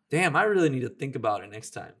 Damn, I really need to think about it next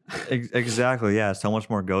time. Exactly, yeah. So much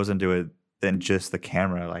more goes into it than just the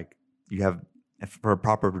camera. Like, you have, for a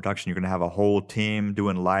proper production, you're gonna have a whole team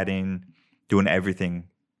doing lighting, doing everything.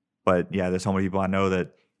 But yeah, there's so many people I know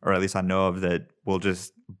that, or at least I know of, that will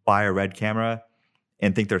just buy a red camera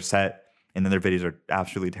and think they're set, and then their videos are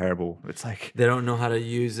absolutely terrible. It's like they don't know how to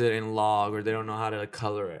use it in log, or they don't know how to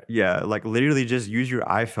color it. Yeah, like literally just use your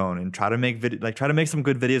iPhone and try to make some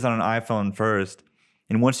good videos on an iPhone first.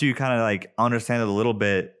 And once you kind of like understand it a little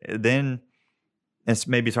bit, then it's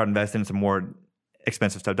maybe start investing in some more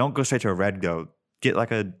expensive stuff. Don't go straight to a red go. Get like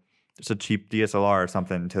just a cheap DSLR or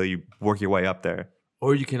something until you work your way up there.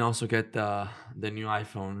 Or you can also get the new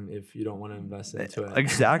iPhone if you don't want to invest into it.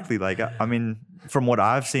 Exactly. Like, I mean, from what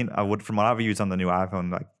I've seen, from what I've used on the new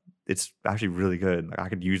iPhone, like it's actually really good. Like, I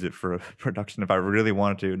could use it for a production if I really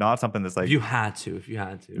wanted to. Not something that's like, if you had to.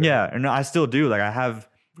 Right? Yeah, and I still do. Like, I have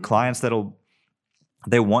clients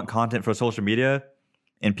they want content for social media,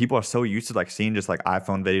 and people are so used to like seeing just like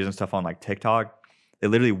iPhone videos and stuff on like TikTok. They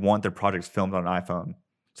literally want their projects filmed on an iPhone.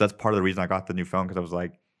 So that's part of the reason I got the new phone, because I was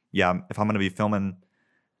like, yeah, if I'm going to be filming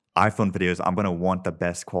iPhone videos, I'm gonna want the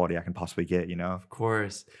best quality I can possibly get, you know? Of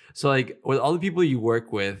course. So like with all the people you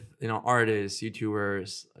work with, you know, artists,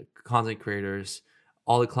 YouTubers, like, content creators,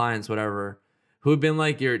 all the clients, whatever, who have been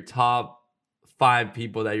like your top 5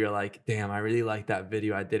 people that you're like, damn, I really like that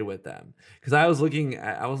video I did with them. Because I was looking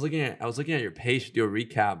at your page to do a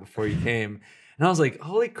recap before you came, and I was like,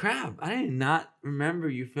 holy crap, I did not remember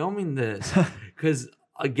you filming this. Because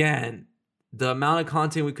again, the amount of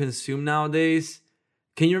content we consume nowadays.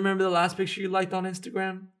 Can you remember the last picture you liked on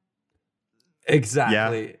Instagram?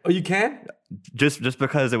 Exactly. Yeah. Oh, you can? Just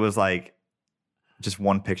because it was like just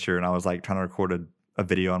one picture, and I was like trying to record a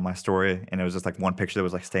video on my story, and it was just like one picture that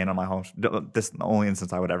was like staying on my home. This is the only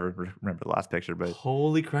instance I would ever remember the last picture. But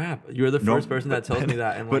holy crap, you're the first person that tells me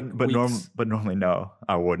that. In like but normally no,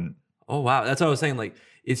 I wouldn't. Oh wow, that's what I was saying. Like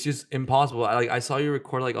it's just impossible. I saw you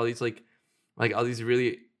record like all these like all these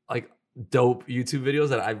really like dope YouTube videos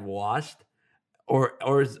that I've watched. Or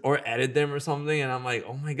edit them or something, and I'm like,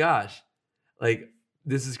 oh my gosh, like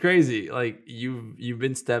this is crazy. Like you've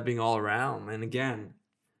been stepping all around, and again,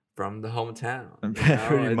 from the hometown.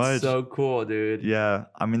 Pretty much. It's so cool, dude. Yeah,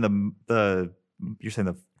 I mean the you're saying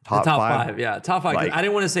the top five? Yeah, top 5. Like, I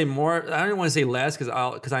didn't want to say more. I didn't want to say less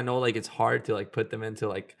because I know like it's hard to like put them into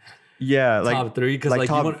like top 3 because like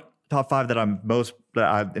top 5 that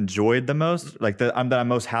I enjoyed the most, like that I'm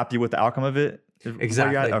most happy with the outcome of it.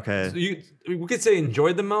 Exactly. Okay. So we could say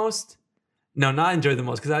enjoyed the most. No, not enjoyed the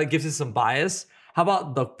most because that gives us some bias. How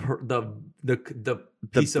about the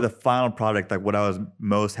final product, like what I was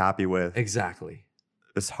most happy with? Exactly.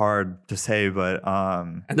 It's hard to say, but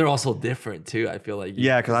and they're also different too. I feel like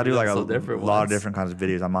because I do like a lot of different kinds of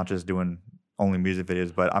videos. I'm not just doing only music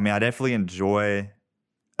videos, but I mean I definitely enjoy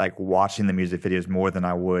like watching the music videos more than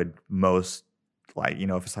I would most, like, you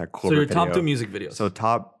know, if it's like a corporate video. So your video. top 2 music videos. So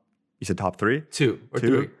you said top 3? 2 or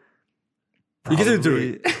 3. Probably. You can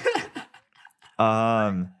do 3.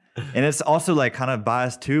 And it's also like kind of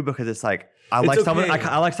biased too because it's like I like some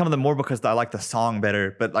of them more because I like the song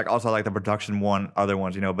better, but like also I like the production other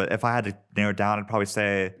ones, you know. But if I had to narrow it down, I'd probably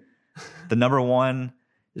say the number 1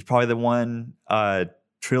 is probably the one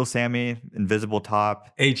Trill Sammy, Invisible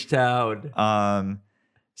Top. H-Town.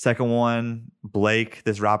 Second one, Blake,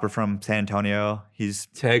 this rapper from San Antonio. He's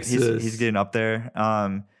Texas. He's getting up there.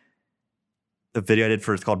 The video I did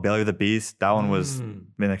for it's called Belly of the Beast. That one was an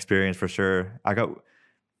experience for sure. I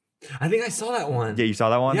think I saw that one. Yeah, you saw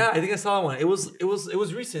that one? Yeah, I think I saw that one. It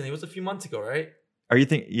was recent. It was a few months ago, right?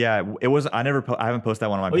 Yeah, it was. I haven't posted that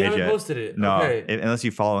one on my page yet. You haven't posted it? No, okay. Unless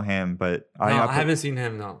you follow him. But I haven't seen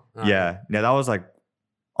him. No. Yeah, that was like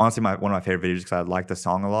honestly one of my favorite videos because I liked the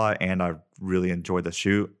song a lot and I really enjoyed the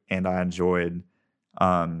shoot and I enjoyed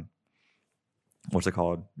what's it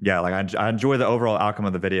called? Yeah, like I enjoy the overall outcome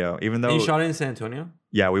of the video, even though. And you shot it in San Antonio?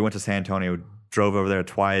 Yeah, we went to San Antonio, drove over there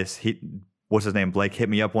twice. What's his name? Blake hit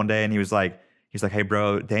me up one day and he's like, hey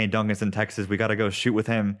bro, Dane Duncan's in Texas. We got to go shoot with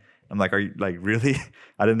him. I'm like, are you like really?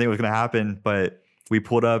 I didn't think it was gonna happen, but we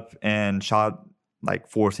pulled up and shot like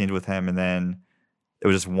 4 scenes with him, and then it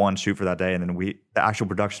was just one shoot for that day, and then the actual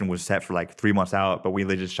production was set for like 3 months out, but we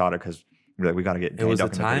just shot it because we got to get. It was the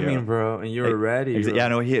timing, bro, and you were ready. Yeah,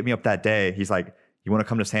 no, he hit me up that day. He's like, "You want to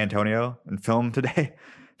come to San Antonio and film today?"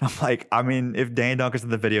 And I'm like, I mean, if Dane Duncan's in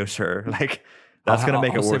the video, sure. Like, that's gonna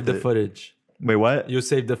make it worth it. I'll save the footage. Wait, what? You'll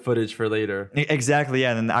save the footage for later. Exactly,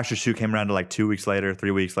 yeah. And then the actual shoot came around to like 2 weeks later,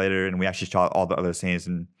 3 weeks later, and we actually shot all the other scenes,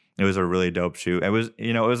 and it was a really dope shoot. It was,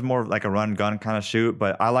 it was more like a run gun kind of shoot,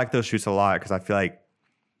 but I like those shoots a lot because I feel like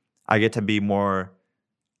I get to be more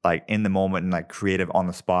like in the moment and like creative on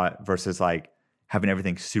the spot versus like having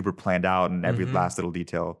everything super planned out and every last little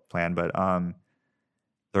detail planned. But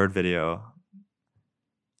third video,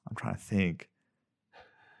 I'm trying to think.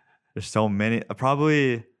 There's so many.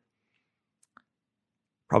 Probably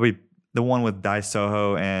the one with Dice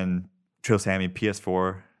Soho and Trill Sammy,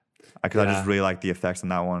 PS4. Because I just really like the effects on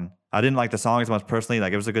that one. I didn't like the song as much personally.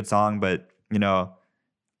 Like, it was a good song, but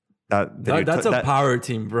that's a power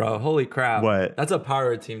team, bro. Holy crap! What? That's a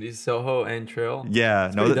power team. These Soho and Trill. Yeah,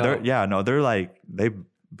 they're like they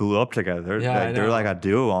blew up together. They're like a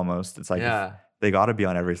duo almost. It's like they got to be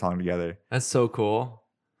on every song together. That's so cool.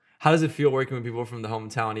 How does it feel working with people from the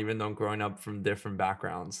hometown, even though growing up from different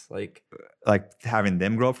backgrounds? Like having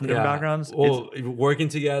them grow up from different backgrounds. Well, working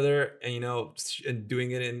together and and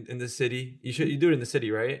doing it in the city. You do it in the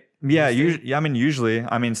city, right? Yeah, usually.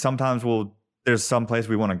 I mean, sometimes there's some place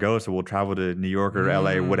we want to go, so we'll travel to New York or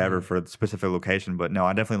LA, whatever, for a specific location. But no,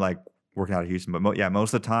 I definitely like working out of Houston. But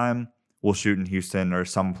most of the time we'll shoot in Houston or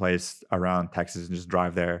someplace around Texas and just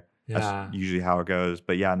drive there. Yeah. That's usually how it goes.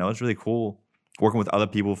 But yeah, no, it's really cool working with other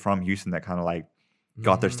people from Houston that kind of like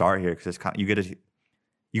got their start here, because it's kind of,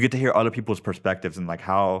 you get to hear other people's perspectives and like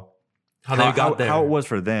how they got there, how it was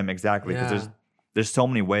for them exactly. Because there's so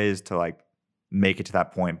many ways to like make it to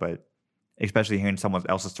that point, but especially hearing someone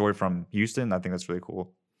else's story from Houston, I think that's really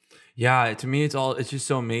cool. Yeah, to me, it's just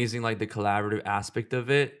so amazing, like the collaborative aspect of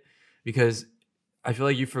it, because I feel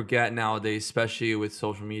like you forget nowadays, especially with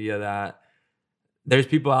social media, that there's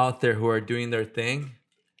people out there who are doing their thing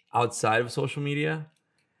outside of social media,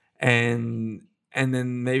 and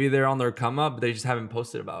then maybe they're on their come up, but they just haven't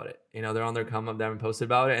posted about it. You know, they're on their come up, they haven't posted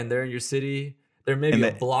about it, and they're in your city. They're maybe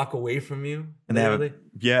a block away from you, and they have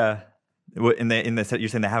you're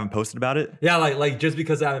saying they haven't posted about it? Yeah, like just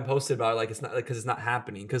because I haven't posted about it, like it's not like because it's not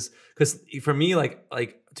happening. Because for me, like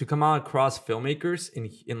to come out across filmmakers in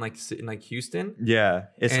Houston. Yeah,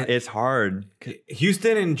 it's hard.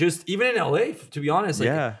 Houston and just even in LA, to be honest.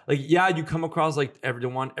 Like, you come across like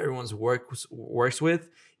everyone's works with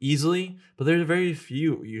easily, but there's very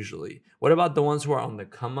few usually. What about the ones who are on the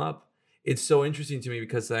come up? It's so interesting to me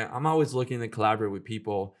because I'm always looking to collaborate with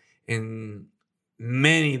people in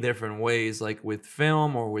many different ways, like with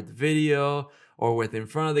film or with video or with in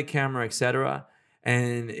front of the camera, etc.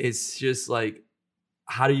 And it's just like,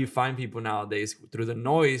 how do you find people nowadays through the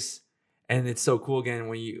noise? And it's so cool again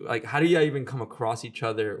when you like, how do you even come across each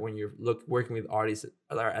other when you're working with artists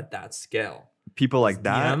that are at that scale? People like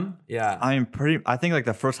that. DM? Yeah, I think like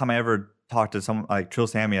the first time I ever talked to someone like Trill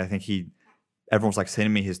Sammy, I think everyone was like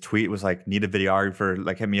sending me his tweet was like, need a videographer,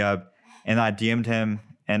 like hit me up, and I DM'd him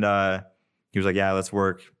and he was like, yeah, let's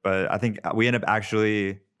work. But I think we ended up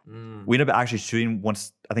actually shooting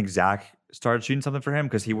once. I think Zach started shooting something for him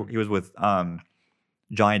because he was with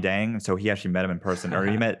Johnny Dang, so he actually met him in person, or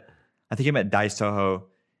I think he met Dice Soho,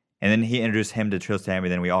 and then he introduced him to Trill Sammy.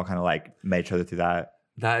 Then we all kind of like met each other through that.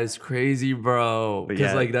 That is crazy, bro.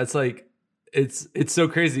 Because like that's like it's so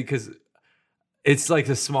crazy because it's like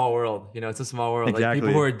a small world. You know, it's a small world. Exactly. Like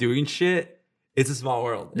people who are doing shit. It's a small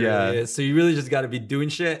world. It really is. So you really just got to be doing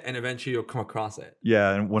shit, and eventually you'll come across it.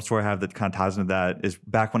 Yeah, and one story I have that kind of ties into that is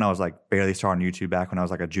back when I was like barely starting YouTube, back when I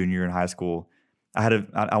was like a junior in high school,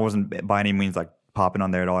 I wasn't by any means like popping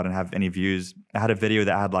on there at all. I didn't have any views. I had a video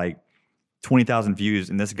that had like 20,000 views,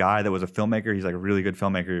 and this guy that was a filmmaker, he's like a really good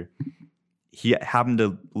filmmaker. He happened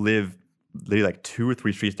to live literally like 2 or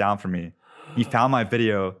 3 streets down from me. He found my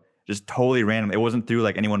video just totally random. It wasn't through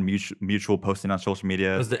like anyone mutual posting on social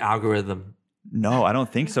media. It was the algorithm. No, I don't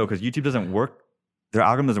think so, because YouTube doesn't work. Their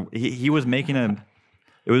algorithm doesn't. He was making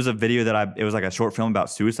it was a video it was like a short film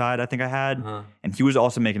about suicide, I think I had. And he was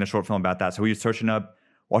also making a short film about that. So he was searching up,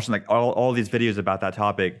 watching like all these videos about that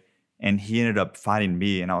topic. And he ended up finding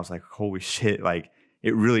me. And I was like, holy shit. Like,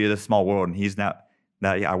 it really is a small world. And he's now,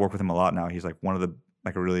 I work with him a lot now. He's like one of the,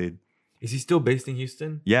 like a really. Is he still based in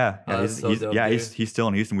Houston? Yeah. He's still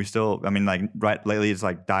in Houston. We still, I mean, like right lately it's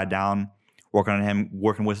like died down. Working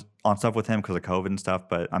on stuff with him because of COVID and stuff.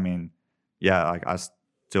 But I mean, yeah, like I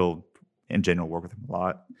still in general work with him a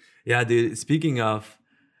lot. Yeah, dude. Speaking of,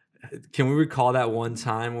 can we recall that one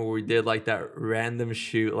time where we did like that random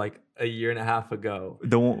shoot like a year and a half ago?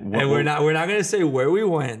 We're not gonna say where we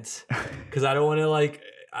went because I don't want to like.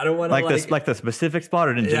 I don't want to like the specific spot,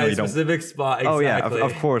 or in general you don't. Specific spot. Exactly. Oh yeah,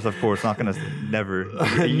 of course. Not gonna never.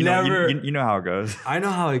 You know how it goes. I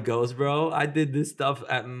know how it goes, bro. I did this stuff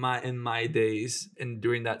in my days, and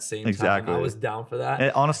during that same time, I was down for that.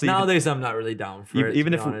 And honestly, nowadays I'm not really down for it.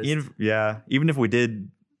 Even if we did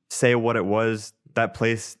say what it was, that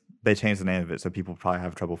place they changed the name of it, so people probably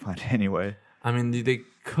have trouble finding it anyway. I mean, they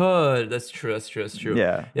could. That's true.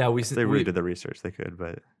 Yeah. Yeah. They really did the research. They could,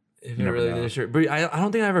 but. If it really did, sure. But I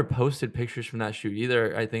don't think I ever posted pictures from that shoot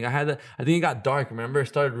either. I think it got dark. Remember, it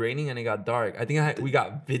started raining and it got dark. I think we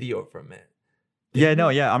got video from it. I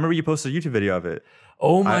remember you posted a YouTube video of it.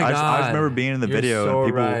 Oh my god! I just remember being in the video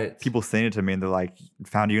and people saying it to me, and they're like,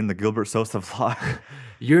 "Found you in the Gilbert Sosa vlog."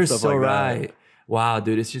 You're so like right. That. Wow,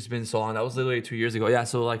 dude, it's just been so long. That was literally 2 years ago. Yeah.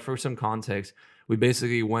 So like for some context, we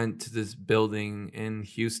basically went to this building in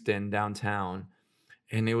Houston downtown,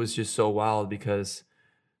 and it was just so wild because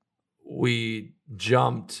we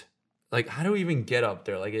jumped. Like, how do we even get up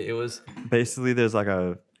there? Like, it was basically there's like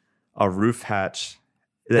a roof hatch.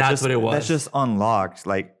 That's what it was. That's just unlocked.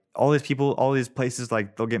 Like all these people, all these places,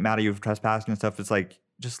 like they'll get mad at you for trespassing and stuff. It's like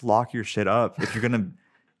just lock your shit up if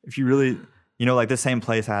you really, like the same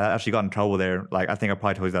place. I actually got in trouble there. Like I think I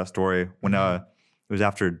probably told you that story when it was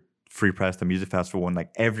after Free Press, the music festival, and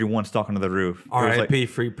like everyone's stuck under the roof. R.I.P.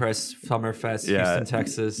 Free Press Summerfest, Houston,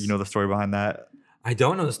 Texas. You know the story behind that? I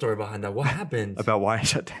don't know the story behind that. What happened? About why it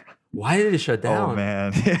shut down. Why did it shut down? Oh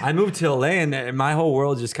man. I moved to LA and my whole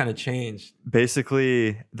world just kind of changed.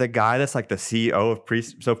 Basically, the guy that's like the CEO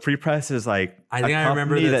of Free Press is like I think I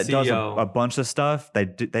remember the that does CEO. a bunch of stuff. They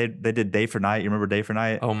did Day for Night. You remember Day for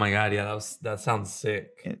Night? Oh my god, yeah, that sounds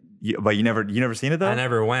sick. But you never seen it though? I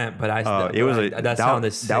never went, but that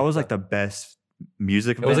sounded sick. That was like the best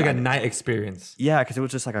music. It was like a night experience. Yeah, because it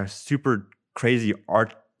was just like a super crazy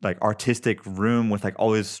artistic room with like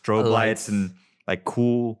all these strobe lights and like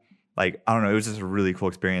cool. Like, I don't know, it was just a really cool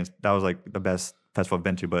experience. That was like the best festival I've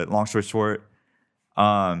been to. But long story short,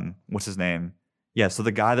 what's his name? Yeah, so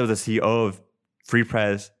the guy that was the CEO of Free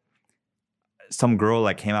Press, some girl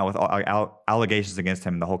like came out with allegations against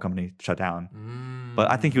him and the whole company shut down. But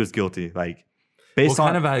I think he was guilty. Like, based on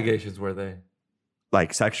what kind of allegations were they?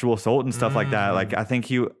 Like sexual assault and stuff like that. Like, I think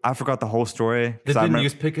I forgot the whole story. Did the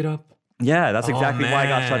news pick it up? Yeah, that's exactly why it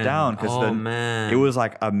got shut down. Because it was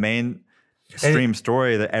like a mainstream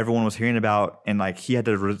story that everyone was hearing about, and like he had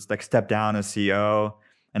to like step down as CEO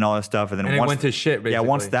and all this stuff, and then it went to shit. Basically. Yeah,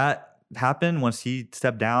 once that happened, once he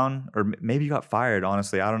stepped down, or maybe he got fired.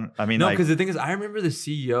 Honestly, no, because the thing is, I remember the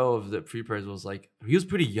CEO of the Free Press was like, he was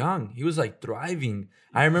pretty young. He was like thriving.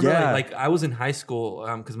 I remember like I was in high school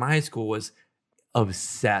because my high school was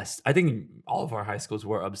obsessed. I think all of our high schools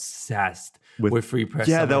were obsessed with Free Press.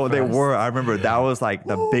 Yeah, they were. I remember that was like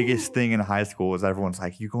the biggest thing in high school was everyone's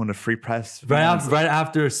like, "You going to Free Press?" Right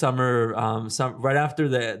after summer, right after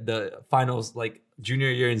the finals, like junior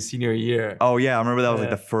year and senior year. Oh yeah, I remember that was like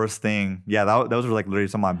the first thing. Yeah, those were like literally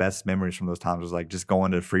some of my best memories from those times. Was like just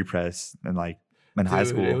going to Free Press and like in high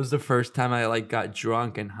school. It was the first time I like got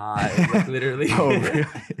drunk and high, like literally. Oh really?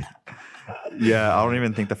 Yeah, I don't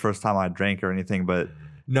even think the first time I drank or anything, but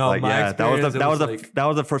no, like, that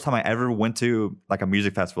was the first time I ever went to like a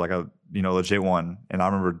music festival, like a legit one. And I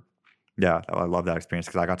remember, I love that experience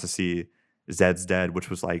because I got to see Zed's Dead, which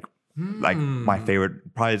was like my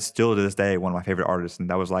favorite, probably still to this day one of my favorite artists. And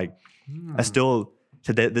that was like, I still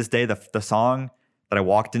to this day the song that I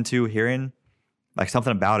walked into hearing, like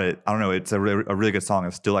something about it. I don't know, it's a really good song.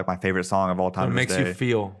 It's still like my favorite song of all time. It makes you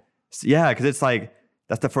feel. Yeah, because it's like.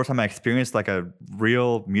 That's the first time I experienced like a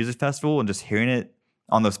real music festival, and just hearing it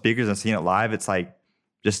on those speakers and seeing it live, it's like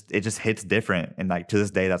it just hits different. And like to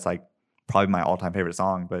this day, that's like probably my all-time favorite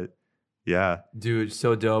song. But yeah. Dude,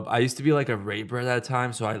 so dope. I used to be like a raver at that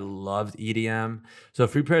time, so I loved EDM. So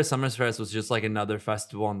Free Press Summers Fest was just like another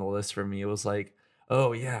festival on the list for me. It was like,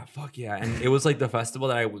 oh yeah, fuck yeah. And it was like the festival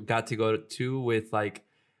that I got to go to with like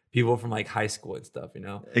people from like high school and stuff,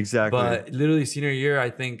 Exactly. But literally senior year, I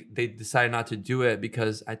think they decided not to do it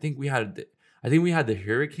because I think we had the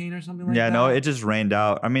hurricane or something like that. Yeah, no, it just rained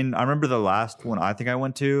out. I mean, I remember the last one I think I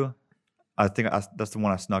went to. That's the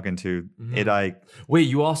one I snuck into. Mm-hmm. Wait,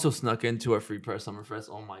 you also snuck into a Free Press Summer Fest?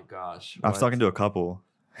 Oh my gosh! I've snuck into a couple.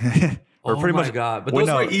 Or pretty much, God! But those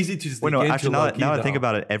were easy to sneak into. Actually, now I think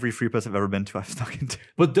about it, every Free Press I've ever been to, I've snuck into.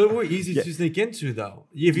 But they were easy to sneak into, though.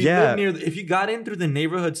 If you if you got in through the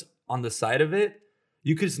neighborhoods on the side of it,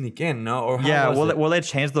 you could sneak in, no? Or well, they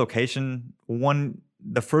changed the location.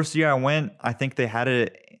 The first year I went, I think they had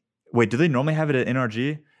it. Wait, do they normally have it at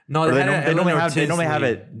NRG? No, they normally have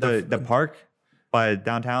it the park by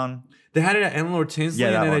downtown. They had it at Eleanor Tinsley,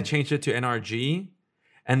 and then they changed it to NRG,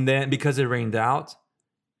 and then because it rained out.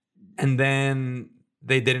 And then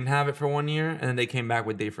they didn't have it for 1 year, and then they came back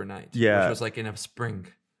with Day for Night, which was like in a spring.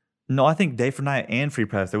 No, I think Day for Night and Free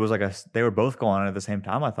Press. There was like they were both going on at the same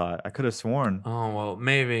time. I thought I could have sworn. Oh well,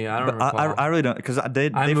 maybe I don't. Recall. I really don't because Day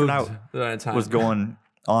for Night was going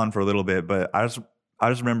on for a little bit, but I just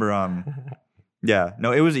remember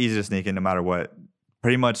it was easy to sneak in no matter what.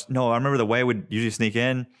 Pretty much I remember the way we'd usually sneak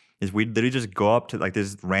in is we'd literally just go up to like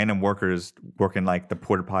these random workers working like the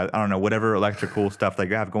porta potty, I don't know, whatever electrical stuff they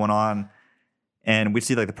have going on. And we'd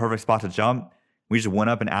see like the perfect spot to jump. We just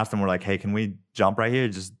went up and asked them, we're like, hey, can we jump right here?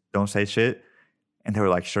 Just don't say shit. And they were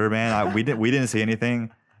like, sure, man. We didn't see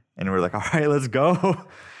anything. And we were like, all right, let's go.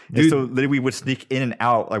 And so literally we would sneak in and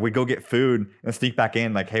out. Like we'd go get food and sneak back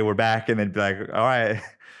in like, hey, we're back. And they'd be like, all right.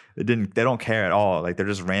 They don't care at all. Like they're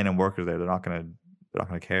just random workers there. They're not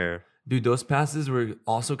gonna care. Dude, those passes were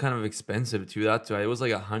also kind of expensive too. That's why it was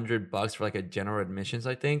like $100 for like a general admissions,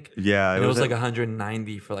 I think. Yeah, it was like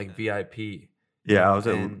 190 for like VIP. Yeah, it was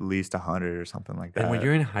at least 100 or something like that. And when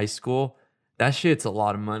you're in high school, that shit's a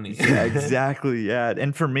lot of money. Yeah, exactly. Yeah,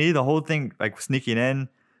 and for me, the whole thing, like sneaking in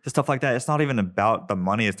to stuff like that, it's not even about the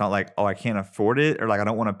money. It's not like, oh, I can't afford it or like I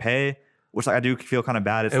don't want to pay, which like I do feel kind of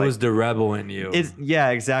bad. It was the rebel in you. Yeah,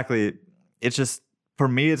 exactly. It's just for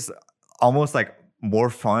me, it's almost like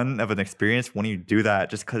more fun of an experience when you do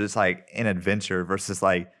that just because it's like an adventure versus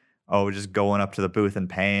like, oh, just going up to the booth and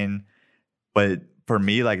paying. But for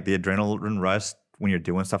me, like the adrenaline rush when you're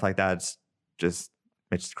doing stuff like that,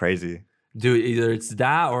 it's crazy. Dude, either it's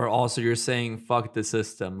that or also you're saying fuck the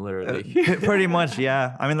system, literally. Pretty much,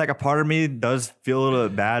 yeah. I mean, like a part of me does feel a little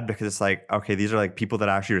bit bad because it's like, okay, these are like people that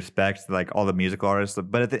I actually respect, like all the musical artists.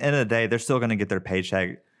 But at the end of the day, they're still gonna get their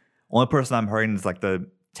paycheck. Only person I'm hurting is like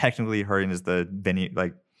technically hurting is the venue,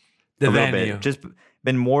 like The a little venue. bit. Just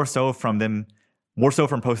been more so from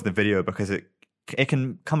posting the video because it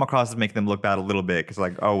can come across as making them look bad a little bit because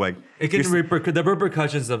like, oh, like It can the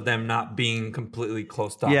repercussions of them not being completely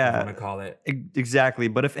closed off, Yeah. if you want to call it. exactly.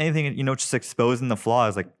 But if anything, just exposing the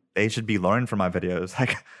flaws, like they should be learning from my videos.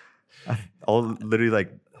 Like I'll literally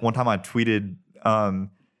like one time I tweeted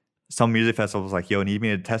some music festival was like, yo, need me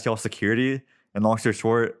to test y'all security? And long story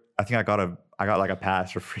short, I think I got like a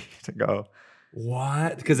pass for free to go.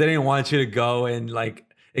 What? Because they didn't want you to go and like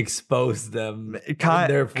expose them and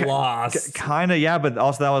their flaws. Kind of, yeah. But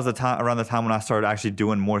also that was around the time when I started actually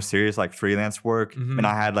doing more serious like freelance work, and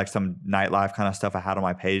I had like some nightlife kind of stuff I had on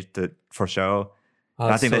my page for show. Oh,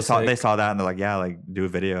 And I think so they saw that and they're like, yeah, like do a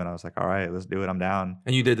video, and I was like, all right, let's do it. I'm down.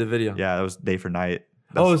 And you did the video. Yeah, that was Day for Night.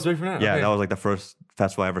 Oh, it was Day for Night. Yeah, Okay. that was like the first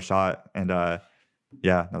festival I ever shot, and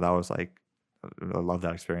yeah, no, that was like, I love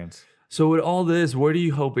that experience. So with all this, where do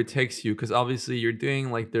you hope it takes you? Because obviously you're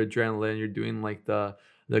doing like the adrenaline, you're doing like the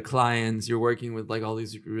clients, you're working with like all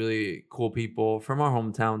these really cool people from our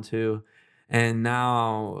hometown too. And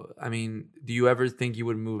now, I mean, do you ever think you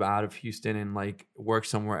would move out of Houston and like work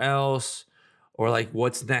somewhere else? Or like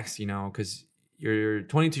what's next, because you're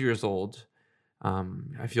 22 years old.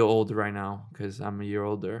 I feel older right now because I'm a year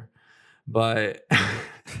older. But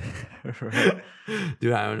Right.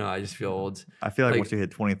 dude, I don't know. I just feel old. I feel like Like- once you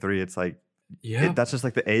hit 23, it's like, Yeah. that's just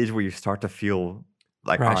like the age where you start to feel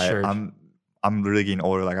like, all right, Pressured. I'm really getting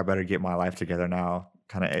older. Like I better get my life together now.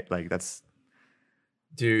 Kind of like that's.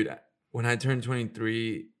 Dude, when I turned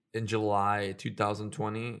 23 in July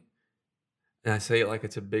 2020, and I say it like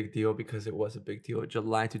it's a big deal because it was a big deal.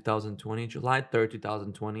 July 2020, July 3rd,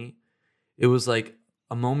 2020, it was like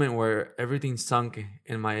a moment where everything sunk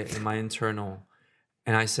in my internal,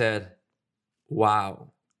 and I said,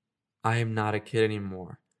 "Wow, I am not a kid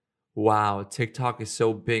anymore. Wow, TikTok is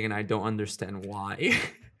so big, and I don't understand why."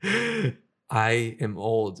 I am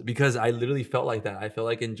old because I literally felt like that. I felt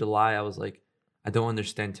like in July, I was like, I don't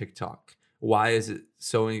understand TikTok. Why is it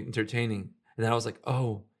so entertaining? And then I was like,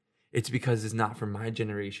 oh, it's because it's not for my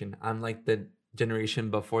generation. I'm like the generation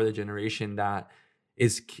before the generation that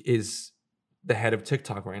is the head of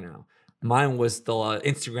TikTok right now. Mine was the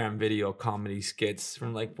Instagram video comedy skits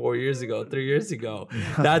from like 4 years ago, 3 years ago.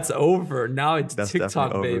 That's over. Now it's That's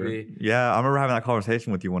TikTok, definitely over. baby. Yeah, I remember having that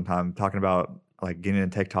conversation with you one time, talking about like getting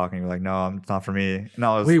into TikTok, and you're like, no, it's not for me. And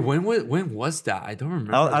I was, Wait, when was that? I don't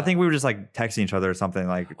remember. I think we were just like texting each other or something,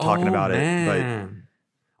 like talking about it,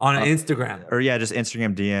 on Instagram. or yeah, just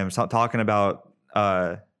Instagram DMs, talking about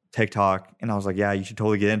TikTok, and I was like, yeah, you should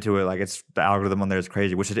totally get into it. Like the algorithm on there is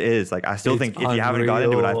crazy, which it is. Like I still think if you haven't got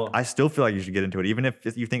into it, I still feel like you should get into it, even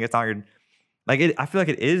if you think it's not your, like it. I feel like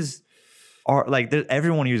it is, or like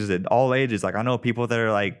everyone uses it, all ages. Like I know people that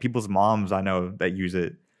are like people's moms I know that use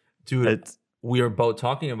it. Dude, we are both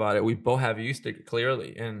talking about it. We both have used it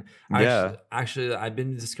clearly. And actually, I've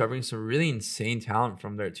been discovering some really insane talent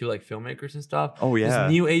from there too, like filmmakers and stuff. Oh, yeah.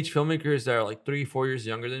 There's new age filmmakers that are like 3-4 years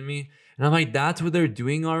younger than me. And I'm like, that's what they're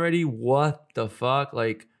doing already? What the fuck?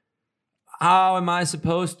 Like, how am I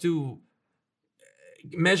supposed to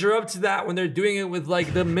measure up to that when they're doing it with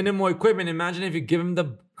like the minimal equipment? Imagine if you give them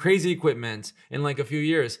the crazy equipment in like a few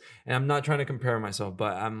years. And I'm not trying to compare myself,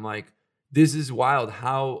 but I'm like, this is wild.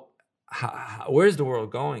 How where's the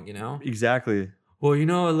world going, Exactly. Well,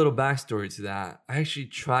 a little backstory to that. I actually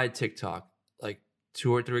tried TikTok like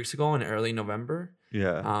 2 or 3 weeks ago in early November.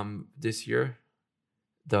 Yeah. This year,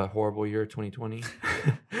 the horrible year 2020.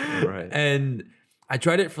 Right. And I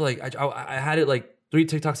tried it for like I had it like 3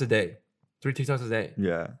 TikToks a day. 3 TikToks a day.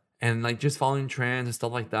 Yeah. And like just following trends and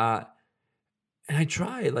stuff like that. And I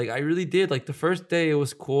tried, like I really did. Like the first day it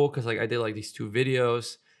was cool because like I did like these 2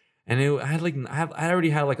 videos. And I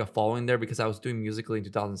already had like a following there because I was doing Musical.ly in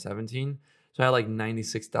 2017. So I had like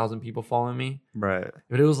 96,000 people following me. Right.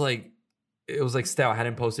 But it was like still, I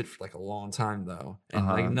hadn't posted for like a long time though. And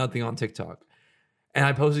like nothing on TikTok. And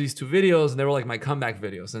I posted these 2 videos and they were like my comeback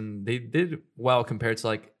videos. And they did well compared to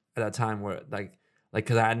like at that time where like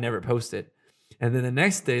because I had never posted. And then the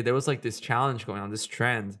next day there was like this challenge going on, this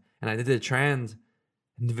trend. And I did the trend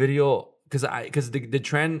and the video. Because the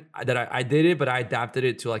trend that I did it, but I adapted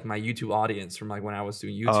it to like my YouTube audience from like when I was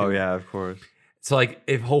doing YouTube. Oh yeah, of course. So like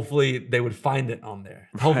if hopefully they would find it on there.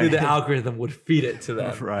 Hopefully the algorithm would feed it to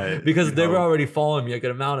them. Right. Because they were already following me, a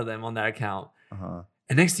good amount of them on that account. Uh-huh.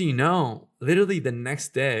 And next thing you know, literally the next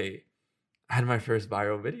day, I had my first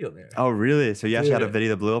viral video there. Oh, really? So you actually had a Dude. video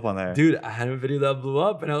that blew up on there. Dude, I had a video that blew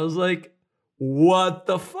up, and I was like, what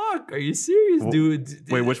the fuck? Are you serious, dude?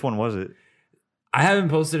 Wait, which one was it? I haven't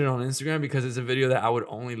posted it on Instagram because it's a video that I would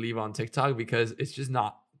only leave on TikTok because it's just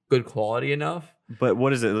not good quality enough. But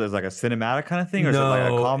what is it? Is it like a cinematic kind of thing, or is it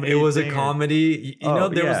like a comedy? It was thing, a comedy. You know,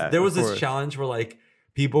 there was this course. challenge where like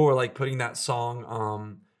people were like putting that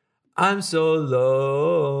song, I'm so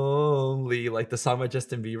lonely, like the song by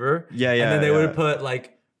Justin Bieber. Yeah. And then they would put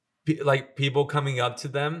like people coming up to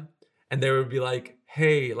them, and they would be like,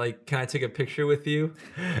 hey, like, can I take a picture with you?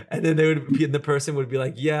 And then the person would be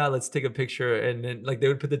like, yeah, let's take a picture. And then like they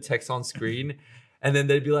would put the text on screen, and then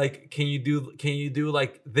they'd be like, can you do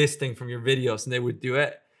like this thing from your videos? And they would do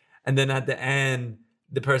it. And then at the end,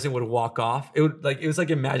 the person would walk off. It was like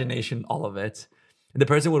imagination, all of it. And the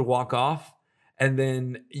person would walk off, and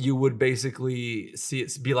then you would basically see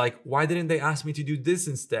it be like, why didn't they ask me to do this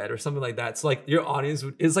instead? Or something like that. So like your audience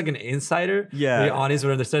it's like an insider. Yeah. Your audience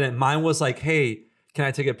would understand it. Mine was like, hey, can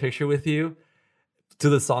I take a picture with you? To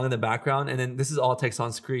the song in the background. And then this is all text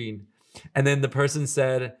on screen. And then the person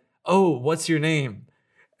said, oh, what's your name?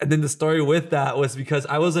 And then the story with that was because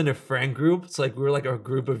I was in a friend group. So like we were like a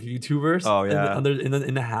group of YouTubers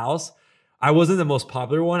in the house. I wasn't the most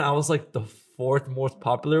popular one. I was like the fourth most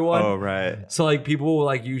popular one. Oh, right. So like people will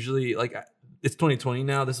like usually like it's 2020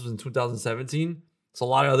 now. This was in 2017. So a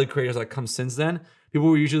lot of other creators that come since then. People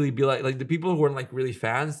will usually be like the people who weren't like really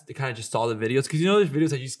fans, they kind of just saw the videos. Because you know there's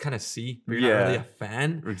videos that you just kind of see, but you're not really a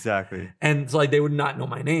fan. Exactly. And so like they would not know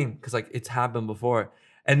my name because like it's happened before.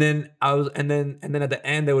 And then I was and then at the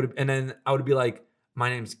end I would be like, my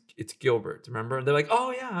name's it's Gilbert, remember? And they're like,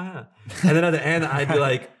 oh yeah. And then at the end I'd be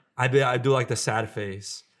like, I'd do like the sad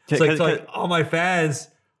face. So like all my fans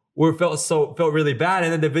felt really bad.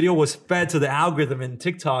 And then the video was fed to the algorithm in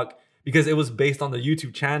TikTok, because it was based on the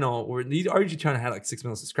YouTube channel where the YouTube channel had like 6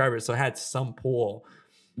 million subscribers. So it had some pull.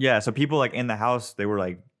 Yeah. So people like in the house, they were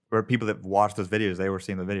like, or people that watched those videos, they were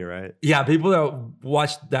seeing the video, right? Yeah. People that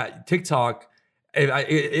watched that TikTok,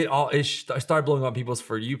 it started blowing up people's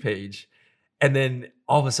For You page. And then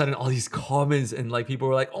all of a sudden, all these comments and like people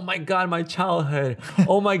were like, oh my God, my childhood.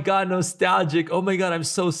 Oh my God, nostalgic. Oh my God, I'm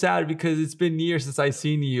so sad because it's been years since I've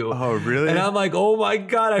seen you. Oh, really? And I'm like, oh my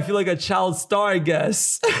God, I feel like a child star, I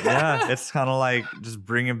guess. Yeah, it's kind of like just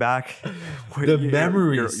bringing back the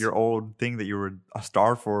memories. Your old thing that you were a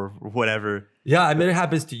star for, whatever. Yeah, I mean, it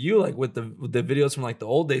happens to you. Like with the videos from like the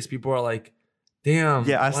old days, people are like, damn,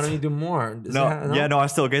 why don't you do more? No, I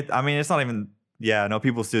still get, I mean, it's not even... Yeah, no,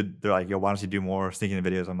 people still, they're like, yo, why don't you do more sneaking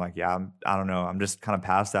videos? I'm like, yeah, I don't know. I'm just kind of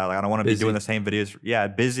past that. Like, I don't want to be doing the same videos. Yeah,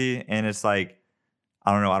 busy. And it's like,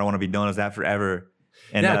 I don't know. I don't want to be known as that forever.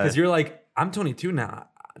 And yeah, because you're like, I'm 22 now.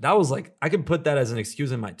 That was like, I could put that as an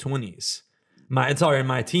excuse in my 20s. In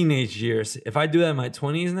my teenage years. If I do that in my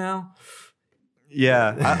 20s now.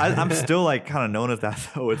 Yeah, I'm still like kind of known as that,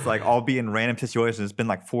 though. It's like, I'll be in random situations. It's been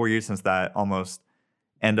like 4 years since that almost.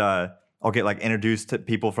 And, I'll get like introduced to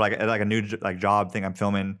people for like a new like job thing I'm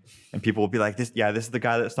filming, and people will be like, this is the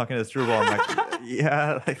guy that snuck into the screwball. I'm like,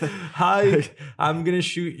 yeah, like, hi, I'm gonna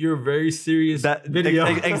shoot your very serious video.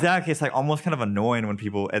 Exactly. It's like almost kind of annoying when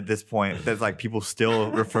people at this point, that's like people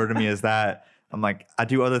still refer to me as that. I'm like, I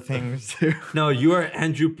do other things too. No, you are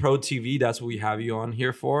AndrewProTV. That's what we have you on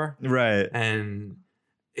here for, right? And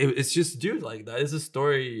it's just, dude, like that is a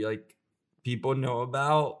story like people know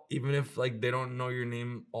about, even if like they don't know your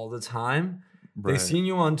name all the time. Right. They've seen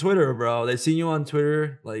you on Twitter, bro. They've seen you on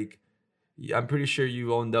Twitter. Like, I'm pretty sure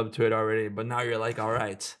you owned up to it already, but now you're like, all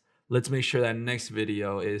right, let's make sure that next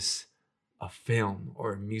video is a film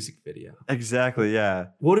or a music video. Exactly, yeah.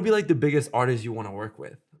 What would be like the biggest artist you want to work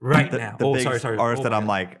with right now? Sorry. Artist that I'm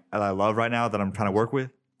like, that I love right now, that I'm trying to work with?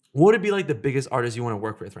 What would it be like the biggest artist you want to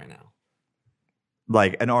work with right now?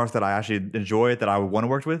 Like an artist that I actually enjoy, that I would want to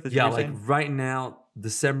work with? Yeah, like right now,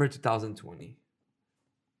 December 2020.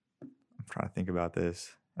 I'm trying to think about this.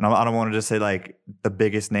 And I don't want to just say like the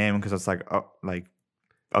biggest name, because it's like, oh yeah,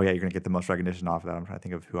 you're going to get the most recognition off of that. I'm trying to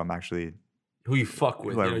think of who I'm actually... Who you fuck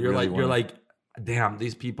with. You're like, damn,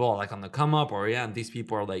 these people are like on the come up, or yeah, these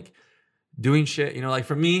people are like doing shit. You know, like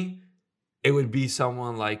for me, it would be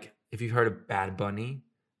someone like, if you've heard of Bad Bunny,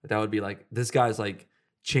 that would be like, this guy's like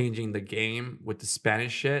changing the game with the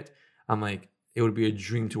Spanish shit. I'm like, it would be a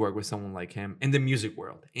dream to work with someone like him in the music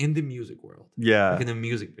world. Yeah. Like in the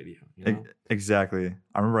music video. You know? Exactly.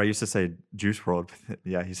 I remember I used to say Juice WRLD, but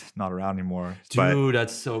yeah, he's not around anymore. Dude,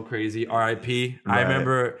 that's so crazy. R.I.P. Right. I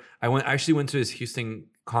remember I actually went to his Houston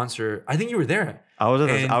concert. I think you were there. I was at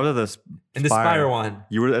the Spire one.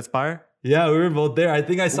 You were at Spire? Yeah, we were both there. I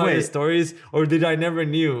think I saw your Wait. stories, or did I never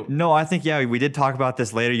knew? No, I think we did talk about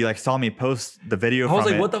this later. You like saw me post the video. I was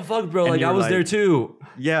from like, it, what the fuck, bro? and Like you I were was there like- too.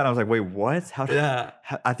 Yeah, and I was like, wait, what? Yeah.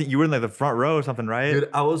 I think you were in like the front row or something, right? Dude,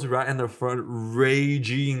 I was right in the front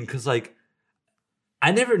raging because like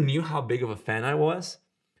I never knew how big of a fan I was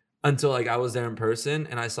until like I was there in person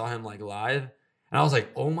and I saw him like live. And I was like,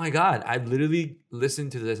 oh my God, I've literally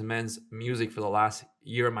listened to this man's music for the last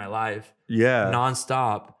year of my life Yeah.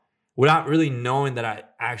 nonstop without really knowing that I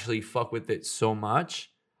actually fuck with it so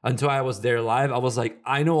much until I was there live. I was like,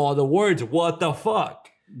 I know all the words. What the fuck?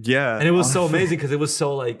 Yeah. And it was so amazing because it was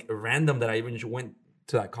so like random that I even went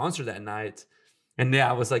to that concert that night. And yeah,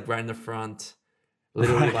 I was like right in the front,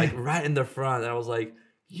 literally like right in the front. And I was like,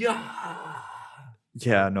 yeah.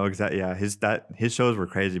 Yeah, no, exactly. Yeah, his shows were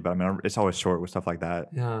crazy, but I mean, it's always short with stuff like that.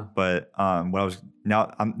 Yeah. But when I was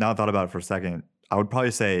now I thought about it for a second, I would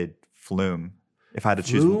probably say Flume if I had to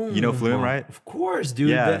choose. You know Flume, right? Of course, dude.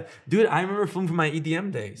 Yeah. Dude, I remember Flume from my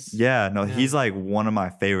EDM days. Yeah, no, he's like one of my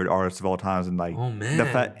favorite artists of all times, and like Oh man.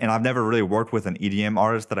 and I've never really worked with an EDM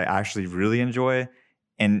artist that I actually really enjoy,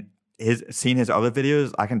 and seeing his other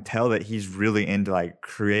videos, I can tell that he's really into like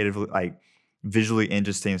creatively, like visually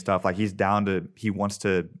interesting stuff. Like he wants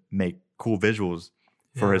to make cool visuals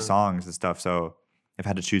for his songs and stuff. So if I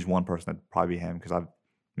had to choose one person, it'd probably be him because I'd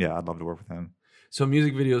love to work with him. So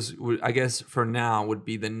music videos, I guess for now, would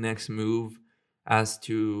be the next move as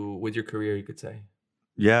to with your career, you could say.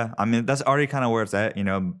 Yeah, I mean that's already kind of where it's at. You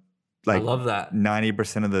know, like I love that.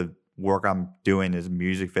 90% of the work I'm doing is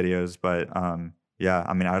music videos, but yeah,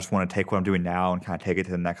 I mean I just want to take what I'm doing now and kind of take it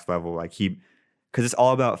to the next level. Like because it's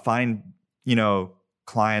all about finding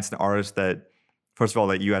clients and artists that, first of all,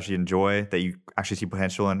 that you actually enjoy, that you actually see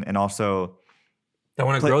potential in, and also That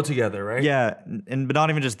want to grow together, right? yeah, but not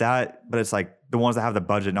even just that, but it's like the ones that have the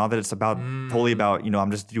budget. Not that it's about totally about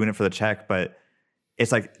I'm just doing it for the check, but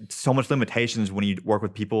it's like so much limitations when you work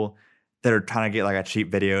with people that are trying to get like a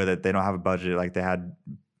cheap video that they don't have a budget. Like they had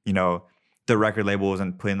the record label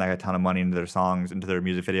isn't putting like a ton of money into their songs, into their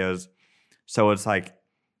music videos, so it's like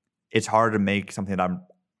it's hard to make something that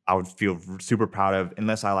I would feel super proud of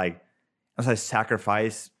unless I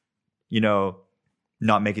sacrifice,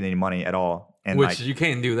 not making any money at all. And Which you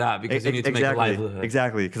can't do that because you need to make a livelihood.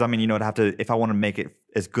 Exactly. Because I mean, I'd have to, if I want to make it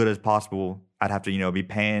as good as possible, I'd have to, be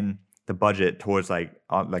paying the budget towards like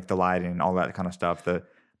the lighting and all that kind of stuff, the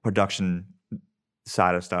production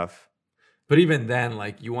side of stuff. But even then,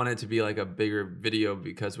 like you want it to be like a bigger video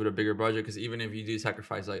because with a bigger budget, because even if you do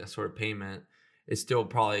sacrifice like a sort of payment, it's still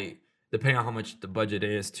probably depending on how much the budget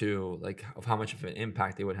is too, like of how much of an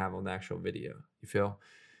impact they would have on the actual video. You feel?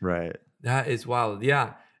 Right. That is wild.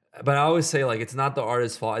 Yeah. But I always say like it's not the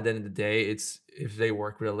artist's fault at the end of the day. It's if they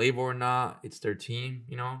work with a label or not. It's their team,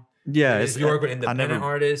 Yeah. If you work with independent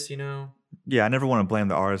artists, Yeah, I never want to blame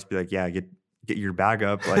the artist. Be like, yeah, get your bag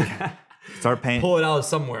up, like start paying. Pull it out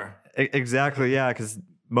somewhere. Exactly. Yeah, because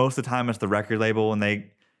most of the time it's the record label, and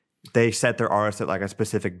they set their artists at like a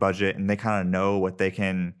specific budget, and they kind of know what they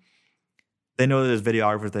can. They know that there's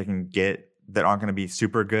videographers they can get that aren't going to be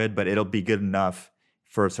super good, but it'll be good enough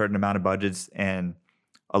for a certain amount of budgets. And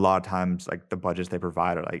a lot of times, like the budgets they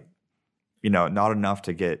provide are like, not enough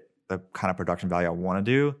to get the kind of production value I want to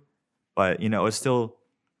do. But it's still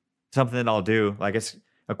something that I'll do. Like it's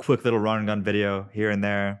a quick little run and gun video here and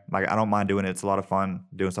there. Like I don't mind doing it. It's a lot of fun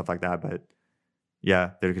doing stuff like that. But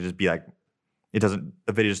yeah, there could just be like, the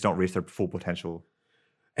videos don't reach their full potential.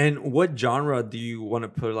 And what genre do you want to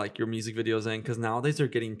put like your music videos in? Because nowadays they're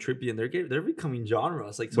getting trippy and they're becoming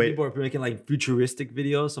genres. Like some people are making like futuristic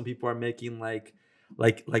videos. Some people are making like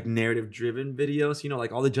narrative driven videos.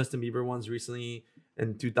 Like all the Justin Bieber ones recently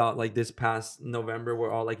in 2000, like this past November, were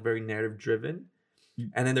all like very narrative driven.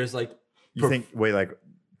 And then there's like like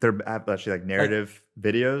they're actually like narrative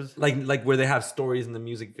videos, like where they have stories in the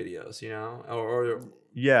music videos, or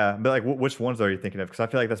yeah, but like which ones are you thinking of? Because I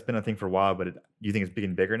feel like that's been a thing for a while, but you think it's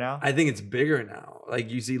getting bigger now? I think it's bigger now. Like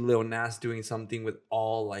you see Lil Nas doing something with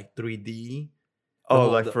all like 3D.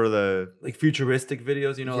 For the like futuristic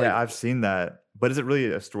videos, Yeah, like, I've seen that. But is it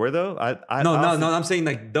really a story though? No. I'm saying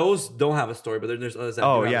like those don't have a story, but there's others that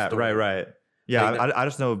do have a story. right. Yeah, Like I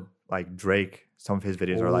just know like Drake. Some of his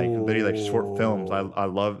videos are like literally like short films. I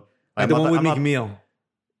love like the one with Meek Mill.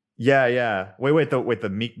 Yeah. Wait. The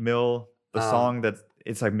Meek Mill, the song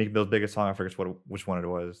it's like Meek Mill's biggest song. I forget which one it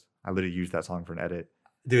was. I literally used that song for an edit.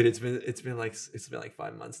 Dude, it's been like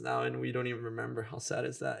 5 months now, and we don't even remember. How sad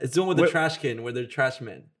is that? It's the one with the trash can, where they're trash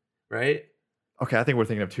men, right? Okay, I think we're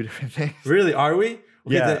thinking of two different things. Really? Are we?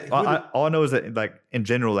 Okay, yeah. All I know is that like in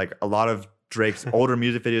general, like a lot of Drake's older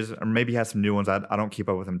music videos, or maybe he has some new ones. I don't keep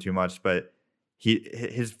up with him too much, but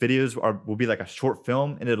his videos will be like a short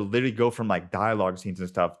film, and it'll literally go from like dialogue scenes and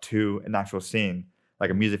stuff to an actual scene, like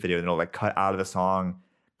a music video. And it'll like cut out of the song,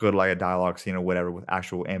 go to like a dialogue scene or whatever with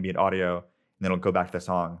actual ambient audio, and then it'll go back to the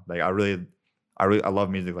song. Like I love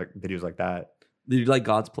music like videos like that. Did you like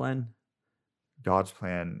God's Plan? God's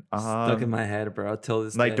Plan. Stuck in my head, bro. Till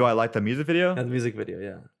this like, day. do I like the music video? Yeah, the music video,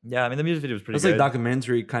 yeah. Yeah, I mean the music video was pretty It's good. like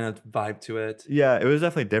documentary kind of vibe to it. Yeah, it was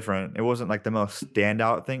definitely different. It wasn't like the most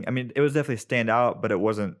standout thing. I mean, it was definitely stand out, but it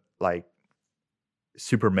wasn't like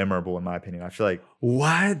super memorable in my opinion. I feel like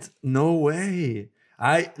What? No way.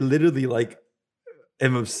 I literally like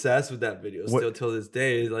am obsessed with that video still till this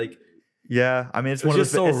day. Like, yeah, I mean it's one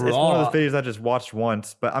of those it's one of those videos I just watched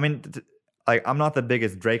once. But I mean, like I'm not the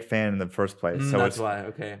biggest Drake fan in the first place, so that's why.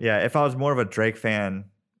 Okay. Yeah, if I was more of a Drake fan,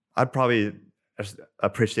 I'd probably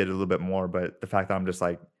appreciate it a little bit more. But the fact that I'm just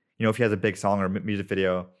like, you know, if he has a big song or music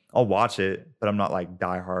video, I'll watch it, but I'm not like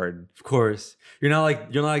diehard. Of course, you're not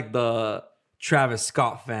like the Travis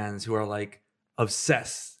Scott fans who are like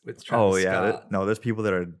obsessed with Travis Scott. No, there's people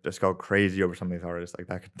that are just go crazy over some of these artists. Like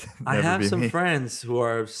that could I never have be some me. friends who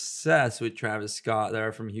are obsessed with Travis Scott that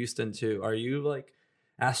are from Houston too. Are you like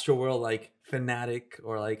Astroworld like fanatic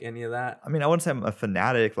or like any of that? I mean, I wouldn't say I'm a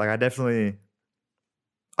fanatic. Like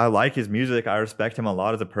I like his music. I respect him a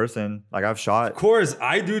lot as a person. Like I've shot. Of course,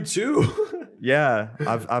 I do too. Yeah,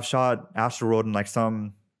 I've shot Astroworld in like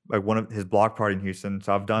one of his block party in Houston.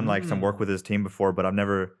 So I've done like some work with his team before, but I've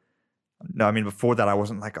never. No, I mean before that I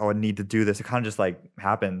wasn't like, oh, I need to do this. It kind of just like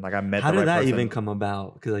happened. Like I met. How the did right that person. even come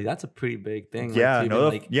about? Because like that's a pretty big thing. Yeah, like, no,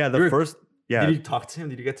 like, the first. Yeah. Did you talk to him?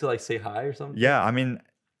 Did you get to like say hi or something? Yeah, I mean,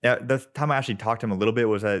 yeah, the time I actually talked to him a little bit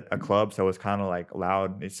was at a club, so it was kind of like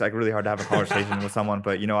loud. It's like really hard to have a conversation with someone,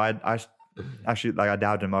 but you know, I actually like I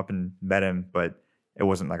dabbed him up and met him, but it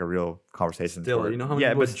wasn't like a real conversation. Still, you know how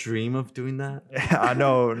many people dream of doing that? I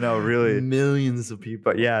know, no, really, millions of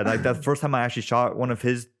people. But yeah, like the first time I actually shot one of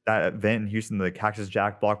that event in Houston, the Cactus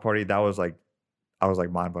Jack block party, that was like, I was like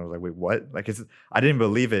mind blown. I was like, wait, what? Like, I didn't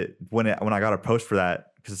believe it when I got approached for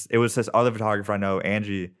that, because it was this other photographer I know,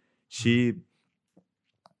 Angie.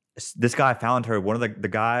 This guy found her, one of the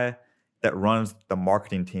guy that runs the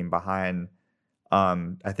marketing team behind,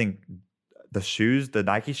 I think the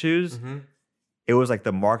Nike shoes. Mm-hmm. It was like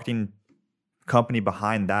the marketing company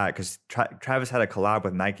behind that, because Travis had a collab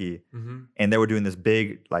with Nike, and they were doing this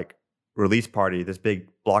big like release party, this big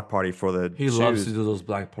block party for the He shoes. loves to do those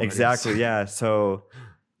black parties. Exactly, yeah. So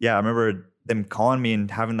yeah, I remember them calling me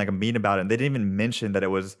and having like a meeting about it, and they didn't even mention that it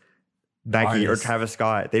was Nike or Travis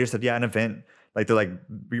Scott. They just said, yeah, an event. Like they're like,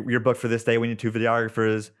 you're booked for this day. We need 2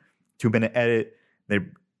 videographers, 2-minute edit. They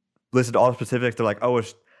listed all the specifics. They're like, oh,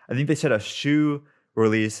 I think they said a shoe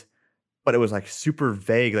release, but it was like super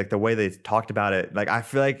vague, like the way they talked about it. Like I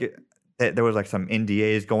feel like there was like some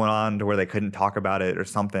NDAs going on to where they couldn't talk about it or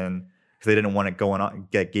something, because they didn't want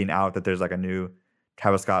it getting out that there's like a new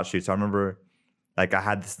Travis Scott shoot. So I remember like I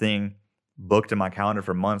had this thing booked in my calendar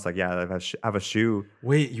for months. Like, yeah, I have a shoe.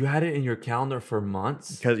 Wait, you had it in your calendar for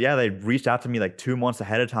months? Because yeah, they reached out to me like 2 months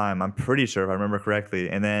ahead of time. I'm pretty sure, if I remember correctly.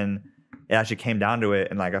 And then it actually came down to it,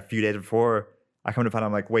 and like a few days before, I come to find out,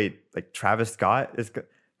 I'm like, wait, like Travis Scott is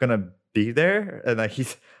gonna be there, and like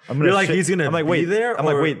he's gonna be there. I'm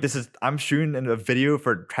like, wait, I'm shooting in a video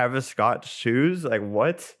for Travis Scott shoes. Like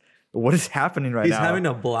what is happening right now? He's having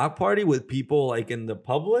a block party with people like in the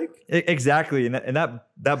public. Exactly, and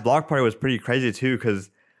that block party was pretty crazy too, because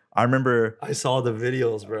I remember I saw the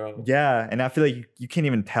videos, bro. Yeah, and I feel like you can't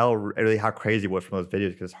even tell really how crazy it was from those videos,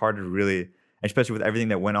 because it's hard to really, especially with everything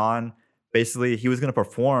that went on. Basically, he was going to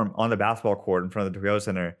perform on the basketball court in front of the Toyota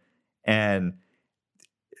Center, and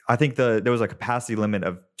I think there was a capacity limit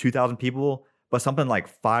of 2,000 people, but something like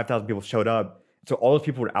 5,000 people showed up. So all those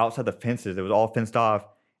people were outside the fences. It was all fenced off.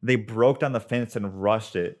 They broke down the fence and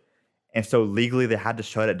rushed it. And so legally they had to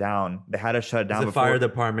shut it down. They had to shut it down. The fire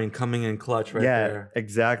department coming in clutch right there. Yeah,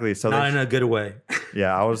 exactly. So not in a good way.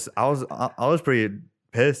 Yeah, I was pretty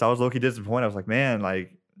pissed. I was low-key disappointed. I was like, man,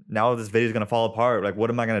 like now this video is gonna fall apart. Like, what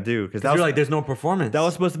am I gonna do? Because you're like, there's no performance. That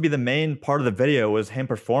was supposed to be the main part of the video, was him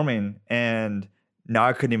performing, and now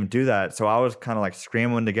I couldn't even do that. So I was kind of like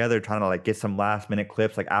scrambling together, trying to like get some last-minute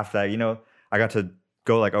clips. Like after that, you know, I got to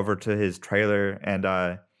go like over to his trailer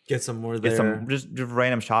and get some more there. Get some just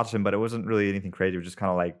random shots of him, but it wasn't really anything crazy. It was just kind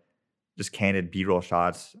of like just candid B-roll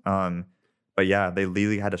shots. But yeah, they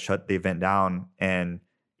legally had to shut the event down, and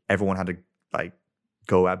everyone had to like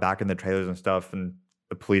go back in the trailers and stuff. And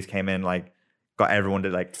the police came in, like got everyone to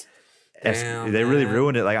like. They really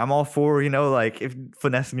ruined it. Like I'm all for, you know, like if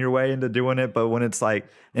finessing your way into doing it, but when it's like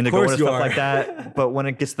into going to stuff like that, but when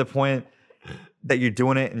it gets to the point that you're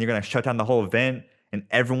doing it and you're gonna shut down the whole event, and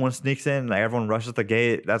everyone sneaks in, like everyone rushes the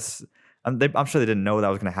gate. I'm sure they didn't know that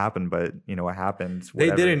was going to happen, but you know what happens.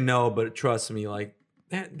 They didn't know, but trust me, like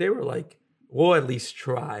they were like, we'll at least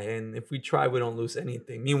try, and if we try, we don't lose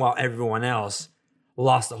anything. Meanwhile, everyone else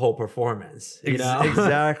lost the whole performance. You know?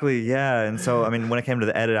 Exactly, yeah. And so, I mean, when it came to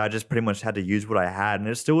the edit, I just pretty much had to use what I had, and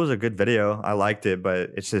it still was a good video. I liked it,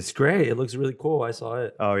 but it's just great. It looks really cool. I saw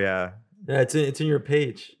it. Oh yeah. Yeah, it's in your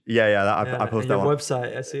page. Yeah. I posted your that one.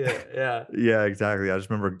 website. I see it. Yeah. Yeah, exactly. I just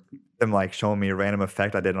remember them like showing me a random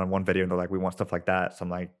effect I did on one video, and they're like, "We want stuff like that." So I'm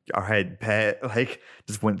like, "All right, bet." Like,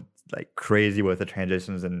 just went like crazy with the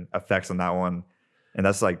transitions and effects on that one, and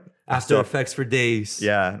that's like After Effects for days.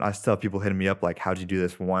 Yeah, I still have people hitting me up like, "How'd you do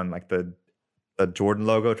this one?" Like the Jordan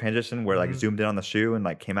logo transition where like zoomed in on the shoe and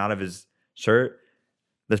like came out of his shirt.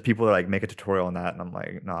 There's people that like make a tutorial on that, and I'm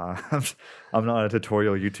like, nah, I'm not a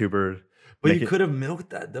tutorial YouTuber. But you could have milked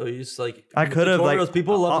that though. You just like I could have like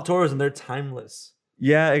people love tutorials and they're timeless.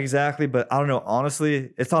 Yeah, exactly. But I don't know.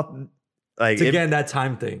 Honestly, it's not like it's again that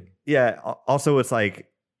time thing. Yeah. Also, it's like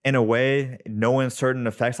in a way knowing certain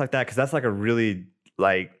effects like that, because that's like a really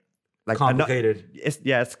like complicated.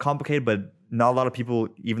 It's complicated, but not a lot of people,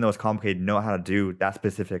 even though it's complicated, know how to do that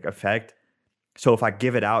specific effect. So if I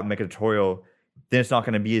give it out and make a tutorial, then it's not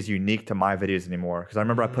going to be as unique to my videos anymore. Because I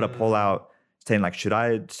remember I put a poll out saying like, should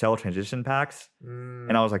I sell transition packs?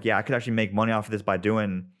 And I was like, yeah, I could actually make money off of this by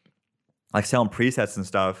doing like selling presets and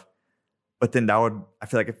stuff. But then I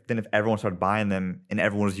feel like if everyone started buying them and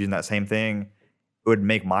everyone was using that same thing, it would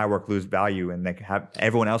make my work lose value, and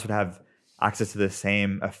everyone else would have access to the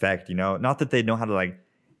same effect, you know? Not that they know how to like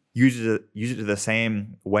use it the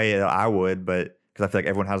same way that I would, but because I feel like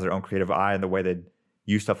everyone has their own creative eye and the way they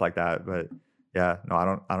use stuff like that. But yeah, no, I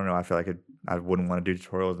don't know. I feel like I wouldn't want to do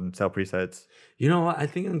tutorials and sell presets. You know what? I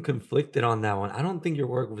think I'm conflicted on that one. I don't think your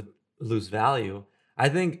work would lose value. I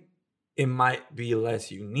think it might be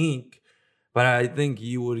less unique, but I think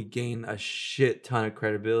you would gain a shit ton of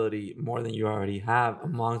credibility more than you already have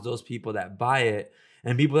amongst those people that buy it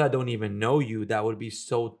and people that don't even know you that would be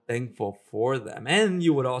so thankful for them. And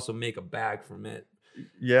you would also make a bag from it.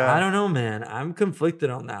 Yeah. I don't know, man. I'm conflicted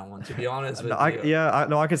on that one, to be honest with you.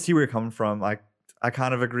 I can see where you're coming from. Like, I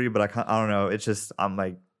kind of agree, but I don't know. It's just I'm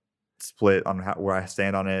like split on where I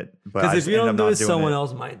stand on it. Because if you don't do it, someone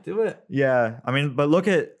else might do it. Yeah, I mean, but look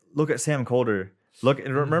at Sam Colder.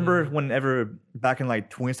 Remember whenever back in like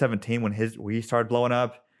 2017 when he started blowing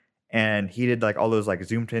up, and he did like all those like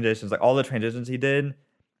zoom transitions, like all the transitions he did,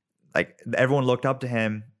 like everyone looked up to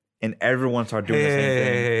him. And everyone started doing the same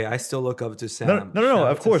thing. Hey, I still look up to Sam. No.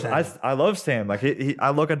 Of course, I love Sam. Like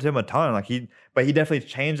I look up to him a ton. But he definitely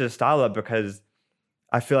changed his style up because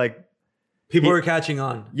I feel like people were catching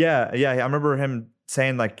on. Yeah. I remember him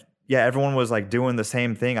saying like, yeah, everyone was like doing the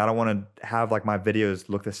same thing. I don't want to have like my videos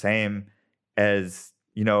look the same as,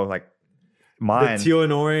 you know, like mine. The teal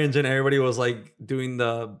and orange, and everybody was like doing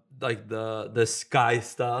the sky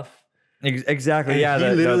stuff. Exactly. And yeah,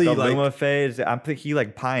 the Luma phase. I think he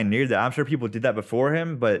like pioneered that. I'm sure people did that before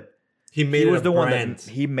him, but he was the one that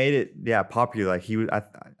he made it popular. Like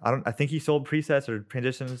I think he sold presets or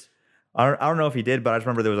transitions. I don't know if he did, but I just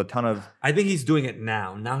remember there was a ton of. I think he's doing it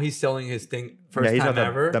now. Now he's selling his thing first time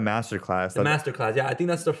ever. The masterclass. The masterclass. Yeah, I think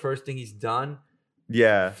that's the first thing he's done.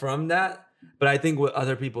 Yeah. From that, but I think what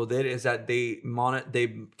other people did is that they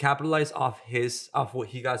capitalized off what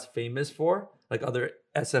he got famous for, like other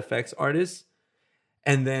SFX artists,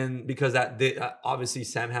 and then because obviously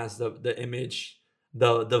Sam has the image,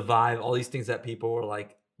 the vibe, all these things that people were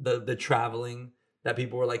like the traveling that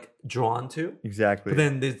people were like drawn to. Exactly. But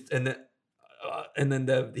then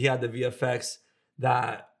he had the VFX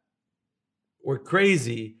that were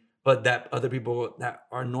crazy, but that other people that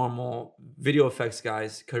are normal video effects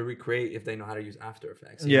guys could recreate if they know how to use After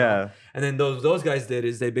Effects. You know? And then those guys did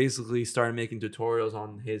is they basically started making tutorials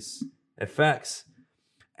on his effects.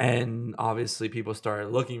 And obviously people started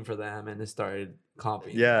looking for them and it started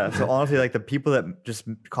copying. Yeah. So honestly, like the people that just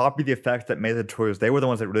copied the effects that made the tutorials, they were the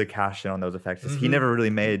ones that really cashed in on those effects. He never really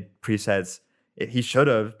made presets. He should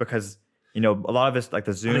have, because, you know, a lot of his like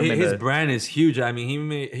the zoom. His brand is huge. I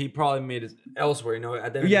mean, he probably made it elsewhere, you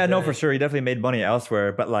know. For sure. He definitely made money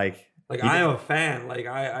elsewhere, but like I am a fan. Like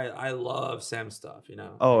I love Sam stuff, you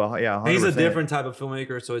know. Oh yeah. 100%. He's a different type of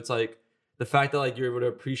filmmaker, so it's like the fact that like you're able to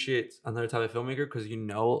appreciate another type of filmmaker because you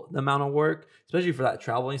know the amount of work, especially for that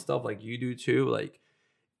traveling stuff like you do too. Like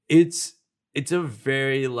it's a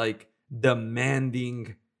very like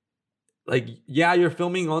demanding, like, yeah, you're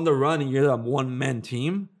filming on the run and you're a one-man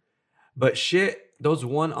team, but shit, those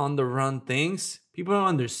one on the run things, people don't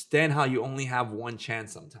understand how you only have one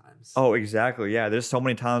chance sometimes. Oh, exactly. Yeah. There's so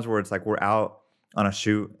many times where it's like we're out on a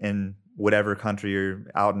shoot and whatever country or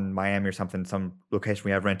out in Miami or something, some location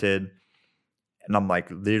we have rented. And I'm like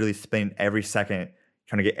literally spending every second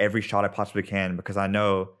trying to get every shot I possibly can because I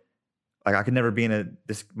know like I could never be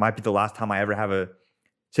this might be the last time I ever have a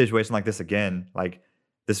situation like this again. Like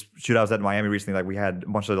this shoot I was at in Miami recently, like we had a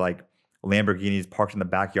bunch of like Lamborghinis parked in the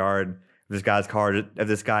backyard of this guy's car, of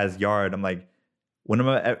this guy's yard. I'm like, when am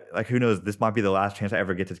I, like, who knows? This might be the last chance I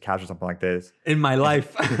ever get to capture something like this in my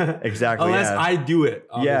life. Exactly. Unless I do it.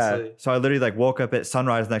 Obviously. Yeah. So I literally like woke up at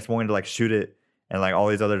sunrise the next morning to like shoot it, and like all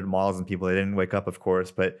these other models and people, they didn't wake up, of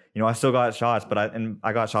course, but you know, I still got shots. But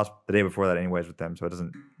I got shots the day before that, anyways, with them. So it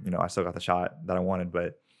doesn't, you know, I still got the shot that I wanted.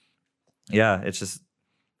 But yeah, it's just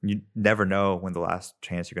you never know when the last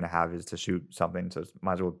chance you're gonna have is to shoot something. So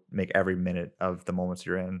might as well make every minute of the moments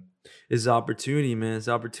you're in. It's opportunity, man. It's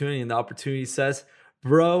opportunity, and the opportunity says,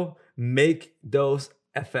 bro, make those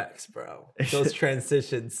FX, bro. Those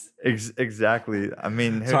transitions. Exactly. I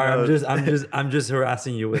mean, sorry, I'm just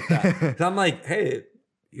harassing you with that. 'Cause I'm like, hey,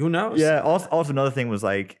 who knows? Yeah. Also, another thing was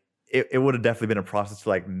like, it would have definitely been a process to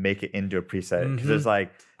like make it into a preset because there's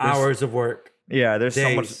like hours of work. Yeah, there's days.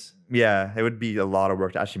 so much. Yeah, it would be a lot of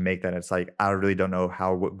work to actually make that. It's like I really don't know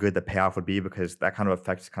how good the payoff would be because that kind of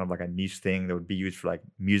affects kind of like a niche thing that would be used for like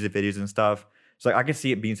music videos and stuff. So like I can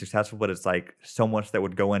see it being successful, but it's like so much that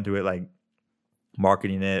would go into it, like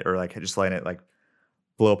marketing it or like just letting it like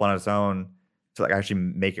blow up on its own to like actually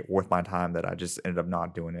make it worth my time that I just ended up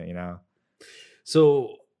not doing it, you know?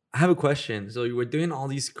 So I have a question. So you were doing all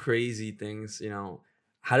these crazy things, you know.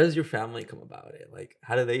 How does your family come about it? Like,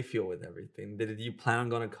 how do they feel with everything? Did you plan on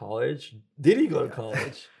going to college? Did you go to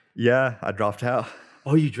college? Yeah, I dropped out.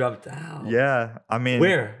 Oh, you dropped out. Yeah, I mean,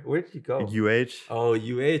 where did you go? UH. Oh,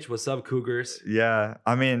 UH. What's up, Cougars? Yeah,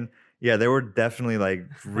 I mean, yeah, they were definitely like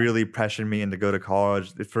really pressuring me into go to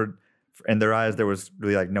college. For in their eyes, there was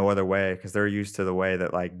really like no other way because they're used to the way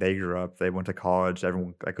that like they grew up. They went to college.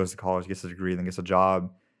 Everyone that goes to college gets a degree, then gets a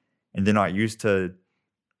job, and they're not used to,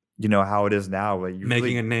 you know, how it is now. Like you making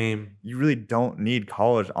really, a name. You really don't need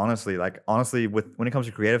college, honestly. Like honestly, when it comes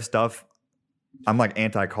to creative stuff, I'm like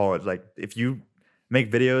anti-college. Like if you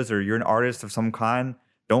make videos or you're an artist of some kind,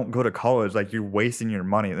 don't go to college. Like you're wasting your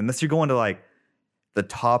money unless you're going to like the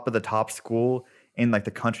top of the top school in like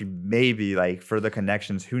the country, maybe like for the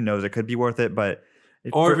connections. Who knows? It could be worth it, but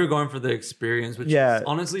if you're going for the experience, which is,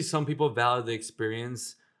 honestly, some people value the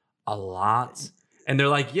experience a lot. And they're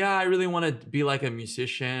like, yeah, I really want to be like a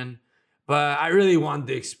musician, but I really want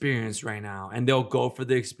the experience right now. And they'll go for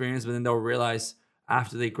the experience, but then they'll realize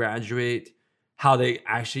after they graduate how they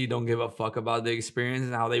actually don't give a fuck about the experience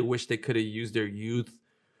and how they wish they could have used their youth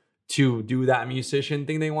to do that musician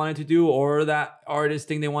thing they wanted to do or that artist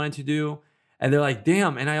thing they wanted to do. And they're like,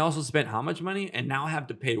 damn, and I also spent how much money? And now I have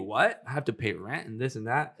to pay what? I have to pay rent and this and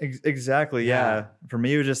that. Exactly, yeah. For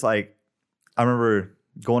me, it was just like, I remember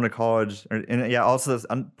going to college, and yeah, also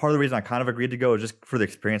part of the reason I kind of agreed to go was just for the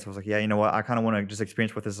experience. I was like, yeah, you know what, I kind of want to just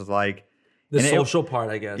experience what this is like. The social part,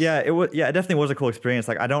 I guess. Yeah, it definitely was a cool experience.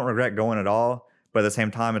 Like I don't regret going at all, but at the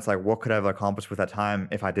same time, it's like, what could I have accomplished with that time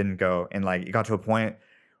if I didn't go? And like, it got to a point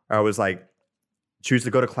where I was like, choose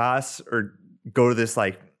to go to class or go to this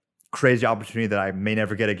like crazy opportunity that I may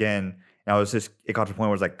never get again. And it got to a point where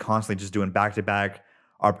I was like constantly just doing back-to-back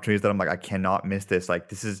opportunities that I'm like, I cannot miss this. Like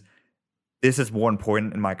this is more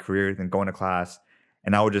important in my career than going to class.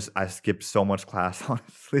 And I skipped so much class,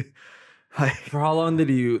 honestly. Like, for how long did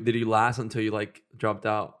you last until you like dropped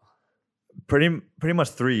out? Pretty much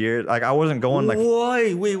 3 years. Like I wasn't going like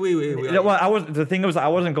wait. You know, well, the thing was I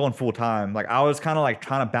wasn't going full time. Like I was kind of like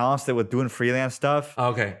trying to balance it with doing freelance stuff.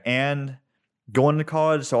 Okay. And going to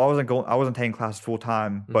college. So I wasn't taking classes full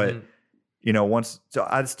time, but you know, so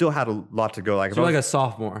I still had a lot to go. Like, so like a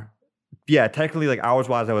sophomore. Yeah, technically, like hours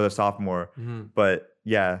wise, I was a sophomore. But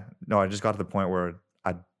yeah, no, I just got to the point where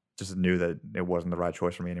I just knew that it wasn't the right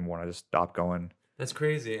choice for me anymore. And I just stopped going. That's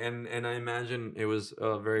crazy. And I imagine it was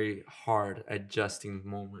a very hard adjusting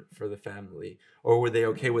moment for the family. Or were they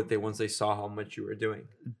okay with it once they saw how much you were doing?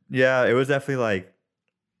 Yeah, it was definitely like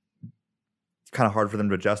kind of hard for them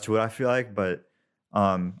to adjust to it, I feel like. But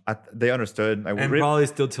they understood. Like, and probably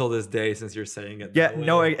still till this day, since you're saying it. Yeah,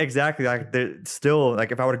 no, exactly. Like they're still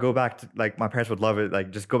like, if I were to go back to, like, my parents would love it.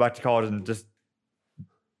 Like just go back to college and just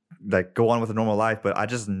like go on with a normal life. But I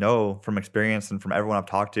just know from experience and from everyone I've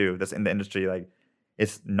talked to that's in the industry, like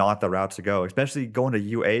it's not the route to go. Especially going to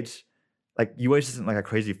UH. Like UH isn't like a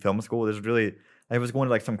crazy film school. There's really, like, I was going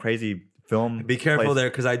to like some crazy film. Be careful there,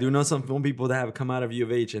 because I do know some film people that have come out of U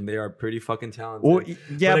of H and they are pretty fucking talented. Well,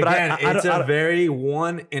 yeah, but again, it's a very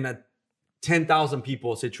one in a 10,000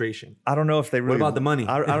 people situation. I don't know if they really. What about the money?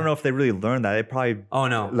 I don't know if they really learned that. They probably. Oh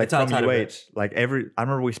no, Like it's from outside of UH, it. like I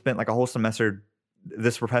remember we spent like a whole semester.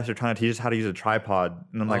 This professor trying to teach us how to use a tripod,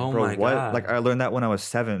 and I'm like, Oh bro, my what? God. Like I learned that when I was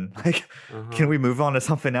 7. Like, Uh-huh. can we move on to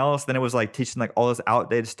something else? Then it was like teaching like all this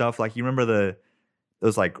outdated stuff. Like you remember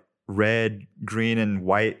those like red, green, and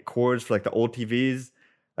white cords for like the old TVs.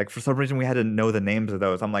 Like for some reason we had to know the names of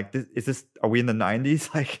those. I'm like, are we in the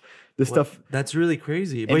 90s? Like this stuff. That's really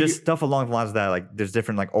crazy. And But just stuff along the lines of that. Like there's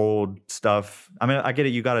different like old stuff. I mean, I get it.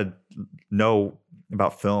 You got to know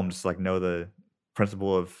about film, just like know the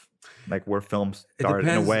principle of like where films start in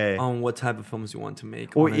a way. On what type of films you want to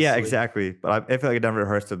make. Well, yeah, honestly. exactly. But I feel like it never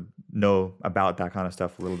hurts to know about that kind of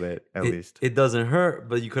stuff a little bit, at least. It doesn't hurt,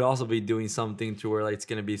 but you could also be doing something to where like it's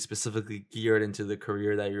going to be specifically geared into the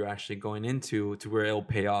career that you're actually going into, to where it'll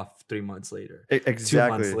pay off 3 months later, Exactly. 2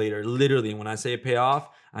 months later. Literally, when I say pay off,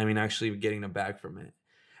 I mean actually getting a bag from it.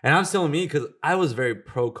 And I'm still me, because I was very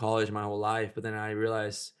pro college my whole life, but then I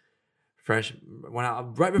realized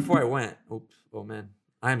right before I went, oh man,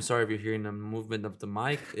 I am sorry if you're hearing the movement of the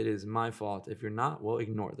mic. It is my fault. If you're not, well,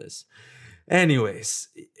 ignore this. Anyways,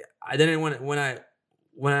 I didn't when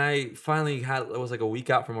I finally it was like a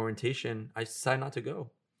week out from orientation, I decided not to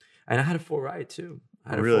go, and I had a full ride too.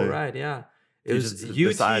 I had a full ride, yeah. It was UT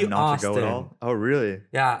decided not Austin. to go at all. Oh, really?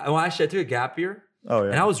 Yeah. Well, actually, I took a gap year. Oh,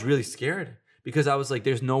 yeah. And I was really scared, because I was like,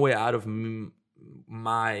 "There's no way out of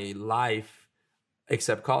my life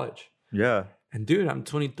except college." Yeah. And dude, I'm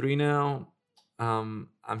 23 now.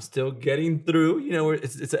 I'm still getting through. You know,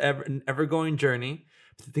 it's an ever-going journey.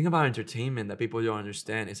 But the thing about entertainment that people don't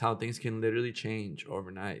understand is how things can literally change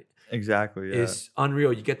overnight. Exactly. Yeah. It's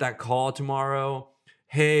unreal. You get that call tomorrow.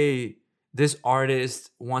 Hey, this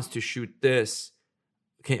artist wants to shoot this.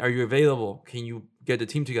 Are you available? Can you get the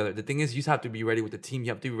team together? The thing is, you just have to be ready with the team.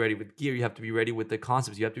 You have to be ready with gear. You have to be ready with the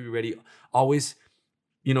concepts. You have to be ready, always,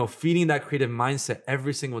 feeding that creative mindset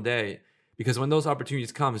every single day. Because when those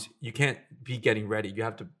opportunities comes, you can't be getting ready. You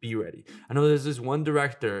have to be ready. I know there's this one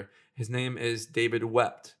director. His name is David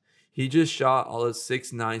Wept. He just shot all of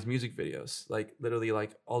 6ix9ine's music videos. Like literally,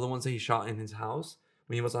 like all the ones that he shot in his house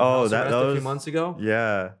when he was on house arrest a few months ago.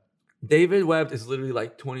 Yeah. David Wept is literally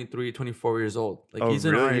like 23, 24 years old. Like he's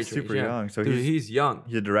in our age. He's super young. So dude, he's young.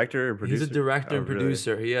 He's a director or producer? He's a director and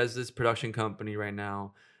producer. Really? He has this production company right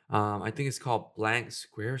now. I think it's called Blank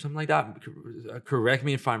Square or something like that. Correct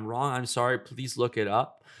me if I'm wrong. I'm sorry. Please look it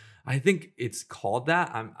up. I think it's called that.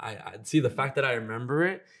 I see the fact that I remember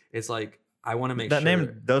it. It's like I want to make that sure.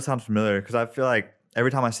 name does sound familiar, because I feel like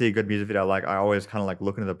every time I see a good music video, I always kind of like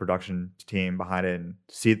look into the production team behind it and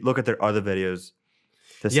look at their other videos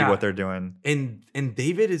to see what they're doing. And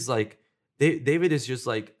David is like, David is just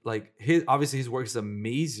like his work is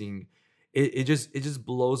amazing. It just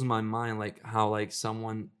blows my mind, like how like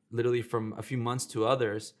someone literally from a few months to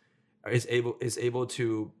others is able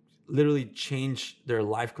to literally change their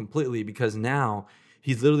life completely, because now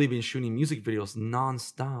he's literally been shooting music videos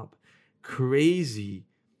nonstop. Crazy,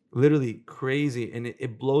 literally crazy. And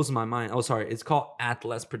it blows my mind. Oh, sorry. It's called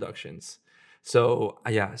Atlas Productions. So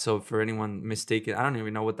yeah, so for anyone mistaken, I don't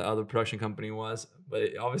even know what the other production company was, but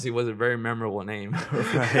it obviously was a very memorable name.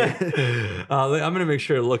 Right. I'm gonna make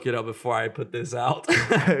sure to look it up before I put this out.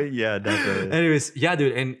 Yeah, definitely. Anyways, yeah,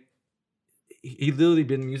 dude, and he literally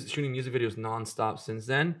been shooting music videos nonstop since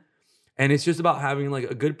then, and it's just about having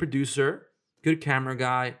like a good producer, good camera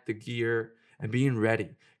guy, the gear, and being ready,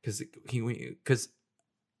 because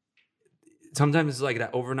sometimes it's like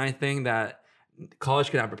that overnight thing that college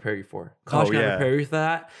cannot prepare you for. College cannot prepare you for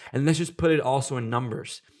that. And let's just put it also in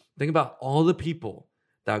numbers. Think about all the people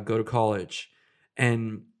that go to college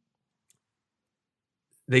and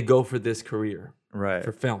they go for this career, right,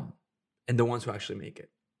 for film, and the ones who actually make it.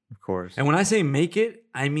 Of course. And when I say make it,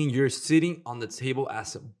 I mean you're sitting on the table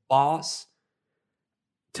as a boss,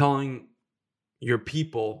 telling your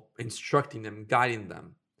people, instructing them, guiding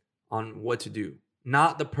them on what to do.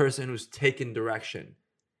 Not the person who's taking direction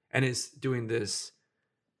and is doing this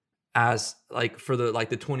as like for the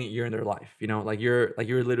 20th year in their life, like you're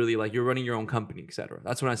literally like you're running your own company, etc.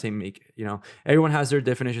 That's when I say make it. Everyone has their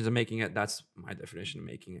definitions of making it. That's my definition of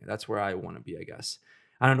making it. That's where I want to be, I guess.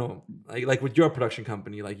 I don't know, like with your production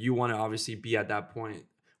company, like you want to obviously be at that point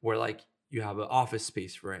where like you have an office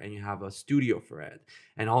space for it and you have a studio for it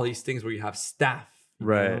and all these things where you have staff,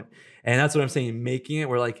 right? And that's what I'm saying, making it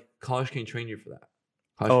where like college can train you for that.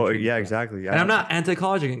 Oh yeah, exactly. And I'm not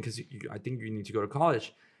anti-college again, because I think you need to go to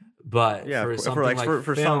college, but yeah, for something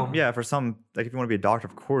for film, some like if you want to be a doctor,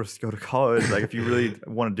 of course, go to college. Like if you really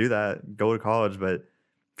want to do that, go to college. But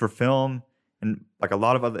for film and like a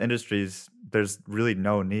lot of other industries, there's really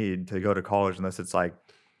no need to go to college unless it's like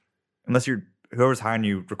unless whoever's hiring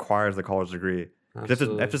you requires the college degree.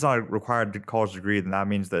 If it's not a required college degree, then that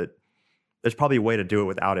means that there's probably a way to do it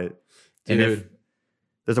without it. Dude. And if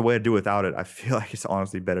there's a way to do it without it, I feel like it's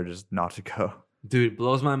honestly better just not to go. Dude,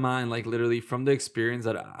 blows my mind. Like literally from the experience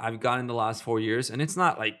that I've gotten the last 4 years, and it's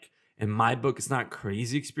not like in my book, it's not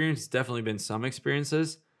crazy experience. It's definitely been some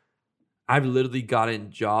experiences. I've literally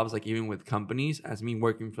gotten jobs, like even with companies, as me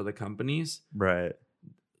working for the companies. Right.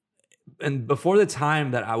 And before the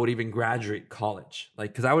time that I would even graduate college,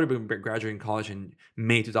 like, because I would have been graduating college in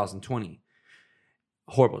May 2020.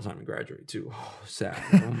 Horrible time to graduate too. Oh, sad.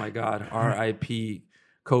 Oh my God. R.I.P.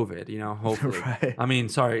 COVID, you know, hopefully. Right. I mean,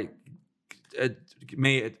 sorry.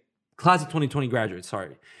 Class of 2020 graduates,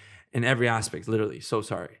 sorry. In every aspect, literally. So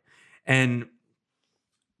sorry. And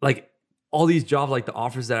like all these jobs, like the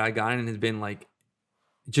offers that I got in has been like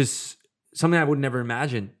just something I would never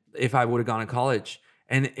imagine if I would have gone to college.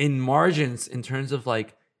 And in margins, in terms of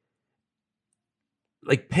like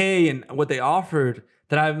pay and what they offered,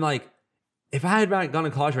 that I'm like, if I had gone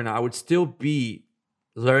to college right now, I would still be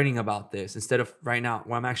learning about this instead of right now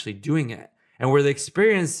where I'm actually doing it. And where the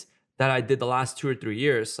experience that I did the last 2 or 3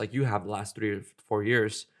 years, like you have the last 3 or 4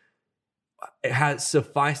 years, it has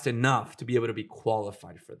sufficed enough to be able to be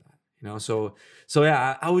qualified for that. You know, so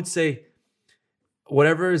yeah, I would say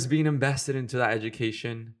whatever is being invested into that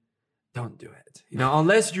education, don't do it. You know,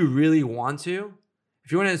 unless you really want to.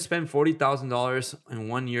 If you want to spend $40,000 in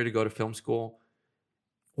 1 year to go to film school,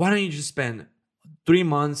 why don't you just spend 3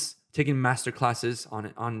 months taking master classes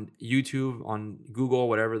on YouTube, on Google,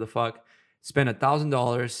 whatever the fuck, spend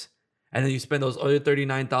 $1,000, and then you spend those other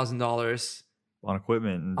 $39,000 on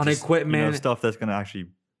equipment, you know, stuff that's gonna actually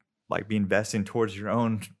like be investing towards your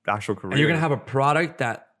own actual career. And you're gonna have a product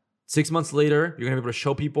that 6 months later you're gonna be able to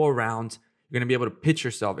show people around. You're gonna be able to pitch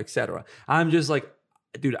yourself, etc. I'm just like,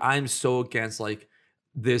 dude, I'm so against like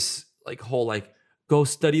this like whole like go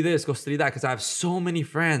study this, go study that, because I have so many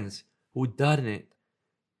friends who done it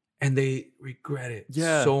and they regret it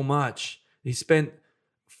so much. They spent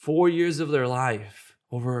 4 years of their life,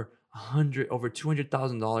 over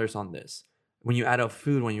 $200,000 on this. When you add up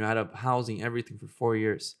food, when you add up housing, everything for 4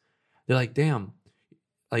 years, they're like, damn,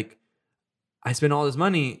 like I spent all this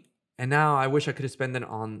money and now I wish I could have spent it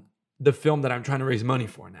on the film that I'm trying to raise money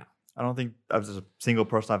for now. I don't think there's a single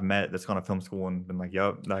person I've met that's gone to film school and been like,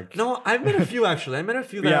 yo, like. No, I've met a few actually. I met a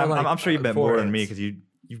few that are like, I'm sure you've met more than me because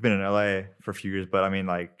you've been in LA for a few years. But I mean,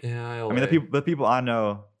 like, yeah, I mean, the people I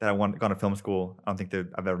know that I gone to film school, I don't think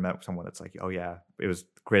I've ever met someone that's like, oh yeah, it was a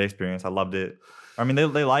great experience. I loved it. I mean,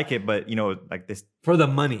 they like it, but you know, like this for the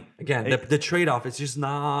money again. The trade-off is just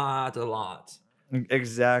not a lot.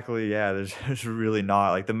 Exactly. Yeah, there's really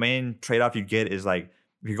not. Like the main trade-off you get is like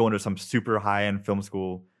if you're going to some super high-end film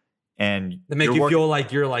school. And they make you feel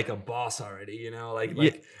like you're like a boss already, you know, like,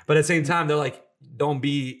 but at the same time, they're like, don't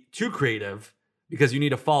be too creative because you need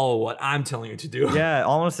to follow what I'm telling you to do. Yeah,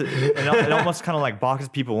 almost. It almost kind of like boxes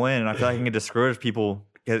people in. And I feel like it can discourage people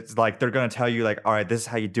because like they're going to tell you like, all right, this is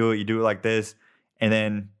how you do it. You do it like this. And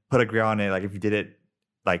then put a grade on it. Like if you did it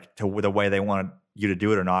like to the way they wanted you to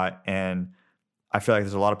do it or not. And I feel like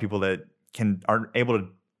there's a lot of people that aren't able to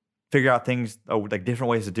figure out things like different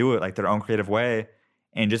ways to do it, like their own creative way.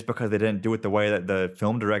 And just because they didn't do it the way that the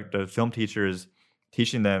film teacher is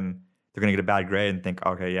teaching them, they're gonna get a bad grade and think,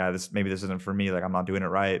 okay, yeah, maybe this isn't for me. Like I'm not doing it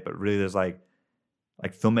right. But really, there's like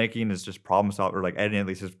filmmaking is just problem solving, or like editing at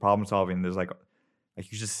least is problem solving. There's like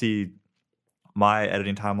you just see my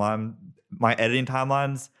editing timelines.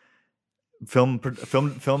 Film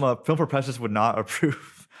professors would not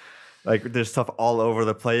approve. Like there's stuff all over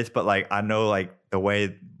the place, but like I know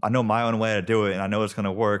my own way to do it, and I know it's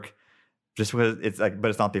gonna work. Just because it's like, but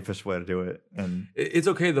it's not the official way to do it. And it's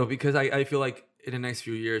okay though, because I feel like in the next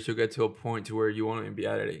few years you'll get to a point to where you won't even be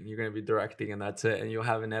editing. You're gonna be directing, and that's it. And you'll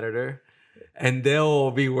have an editor, and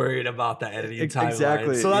they'll be worried about that editing timeline.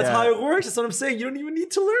 Exactly. So that's how it works. That's what I'm saying. You don't even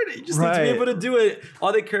need to learn it. You just need to be able to do it.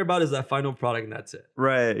 All they care about is that final product, and that's it.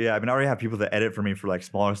 Right. Yeah. I mean, I already have people that edit for me for like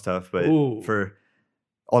smaller stuff, but for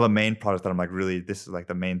all the main products that I'm like, really, this is like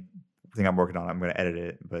the main thing I'm working on. I'm going to edit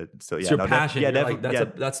it, but still, yeah. It's your passion. Yeah, definitely.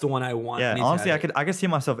 Like, that's the one I want. Yeah, honestly, I could see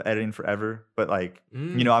myself editing forever, but like,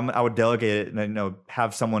 you know, I would delegate it and, you know,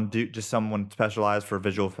 have someone someone specialized for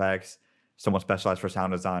visual effects, someone specialized for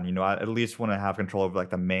sound design. You know, I at least want to have control over like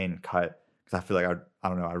the main cut because I feel like I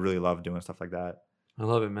don't know, I really love doing stuff like that. I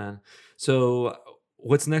love it, man. So,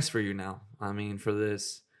 what's next for you now? I mean, for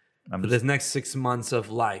this next 6 months of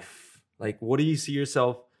life, like, what do you see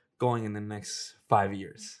yourself going in the next 5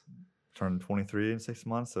 years? turn 23 in 6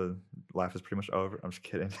 months, so life is pretty much over. I'm just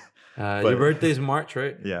kidding. Your birthday's March,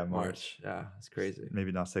 right? Yeah, March. Yeah, it's crazy.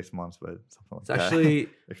 Maybe not 6 months, but something like It's that. actually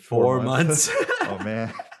like 4 months. Oh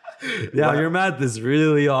man. Yeah, your math is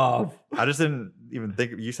really off. I just didn't even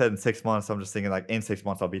think you said in 6 months. So I'm just thinking like in 6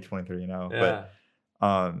 months I'll be 23. You know. Yeah.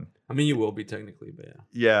 But I mean, you will be technically, but yeah.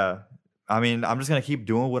 Yeah. I mean, I'm just gonna keep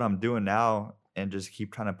doing what I'm doing now and just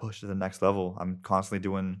keep trying to push to the next level. I'm constantly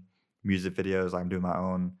doing music videos. I'm doing my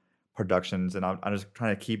own productions, and I'm just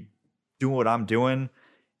trying to keep doing what I'm doing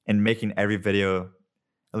and making every video,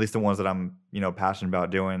 at least the ones that I'm, passionate about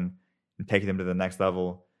doing, and taking them to the next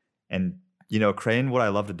level. And, creating what I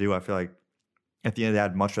love to do. I feel like at the end of the day,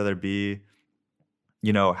 I'd much rather be,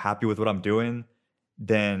 happy with what I'm doing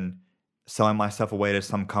than selling myself away to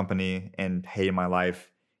some company and hating my life.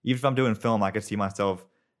 Even if I'm doing film, I could see myself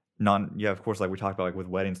of course, like we talked about, like with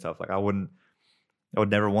wedding stuff, like I would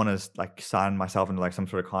never want to like sign myself into like some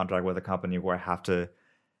sort of contract with a company where I have to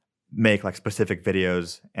make like specific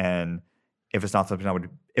videos. And if it's not something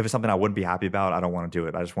if it's something I wouldn't be happy about, I don't want to do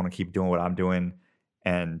it. I just want to keep doing what I'm doing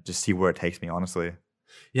and just see where it takes me, honestly.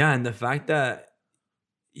 Yeah. And the fact that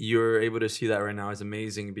you're able to see that right now is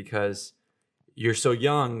amazing because you're so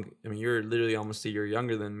young. I mean, you're literally almost a year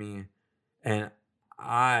younger than me. And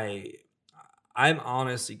I'm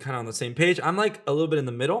honestly kind of on the same page. I'm like a little bit in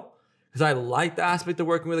the middle because I like the aspect of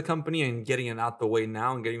working with a company and getting it out the way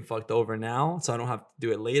now and getting fucked over now so I don't have to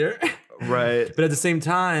do it later. Right. But at the same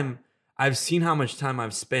time, I've seen how much time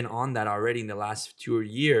I've spent on that already in the last 2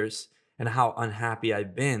 years and how unhappy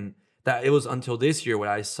I've been that it was until this year when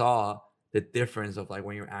I saw the difference of like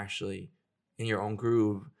when you're actually in your own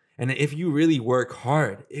groove. And if you really work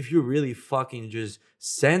hard, if you really fucking just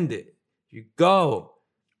send it, you go,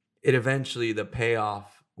 it eventually the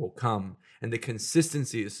payoff will come. And the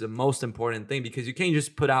consistency is the most important thing because you can't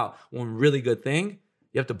just put out one really good thing.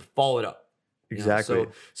 You have to follow it up. Exactly.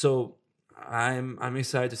 So I'm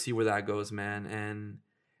excited to see where that goes, man.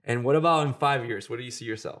 And what about in 5 years? Where do you see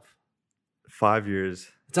yourself? 5 years.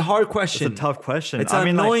 It's a hard question. It's a tough question. It's an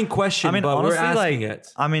annoying question, but honestly, we're asking it.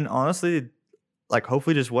 I mean, honestly, like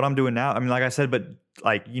hopefully just what I'm doing now. I mean, like I said, but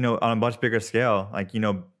like, on a much bigger scale, like,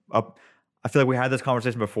 I feel like we had this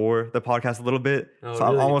conversation before the podcast a little bit. Oh, so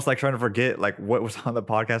really? I'm almost like trying to forget like what was on the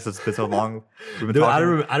podcast. It's been so long. Dude, I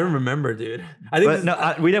don't remember, dude. I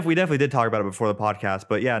think we definitely did talk about it before the podcast,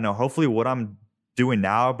 but yeah, no, hopefully what I'm doing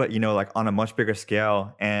now, but like on a much bigger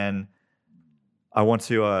scale. And I want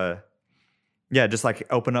to, just like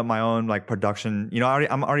open up my own like production,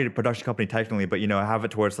 I'm already a production company technically, but have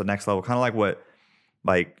it towards the next level. Kind of like what,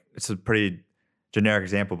 like it's a pretty generic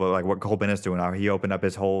example, but like what Cole Bennett's doing now. He opened up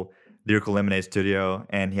his whole Lyrical Lemonade studio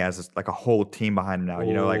and he has this, like a whole team behind him now.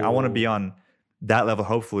 Like I want to be on that level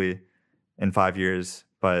hopefully in 5 years.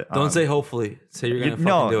 But don't say hopefully. Say you're gonna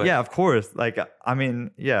fucking do it. Yeah, of course. Like I mean,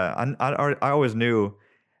 yeah, I always knew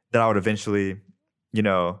that I would eventually,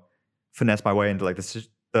 finesse my way into like the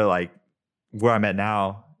like where I'm at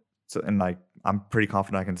now. So and like I'm pretty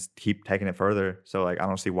confident I can keep taking it further. So like I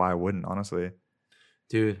don't see why I wouldn't, honestly.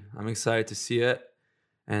 Dude, I'm excited to see it.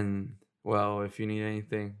 And well, if you need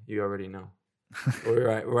anything, you already know.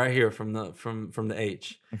 We're right here from the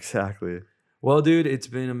H. Exactly. Well, dude, it's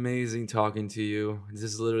been amazing talking to you. This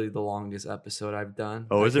is literally the longest episode I've done.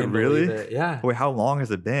 Oh, is it really? Yeah. Wait, how long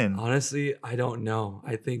has it been? Honestly, I don't know.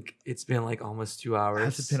 I think it's been like almost 2 hours.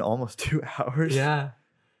 Has it been almost 2 hours? Yeah.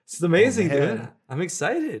 It's amazing, dude. I'm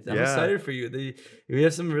excited. I'm excited for you. We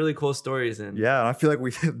have some really cool stories. And I feel like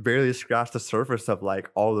we barely scratched the surface of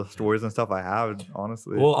like all the stories and stuff I have,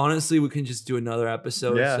 honestly. Well, honestly, we can just do another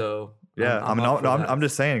episode. Yeah. So yeah, I'm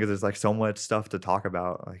just saying because there's like so much stuff to talk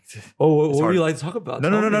about. Like, what would you like to talk about? No.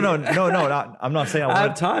 I'm not saying I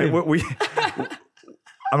have time.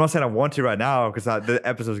 I'm not saying I want to right now because the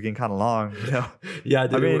episode's getting kind of long. Yeah,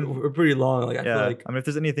 dude, I mean, we're pretty long. Like I feel like. I mean, if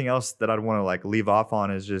there's anything else that I'd want to like leave off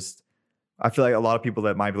on is just, I feel like a lot of people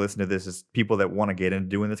that might be listening to this is people that want to get into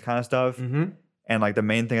doing this kind of stuff. Mm-hmm. And like the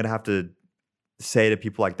main thing I'd have to say to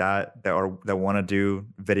people like that want to do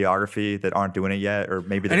videography that aren't doing it yet, or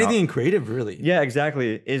maybe anything creative, really. Yeah,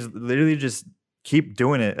 exactly. Is literally just keep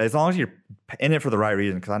doing it as long as you're in it for the right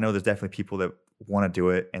reason. Because I know there's definitely people that want to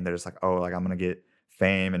do it and they're just like, oh, like I'm gonna get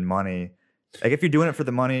fame and money. Like if you're doing it for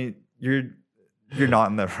the money, you're not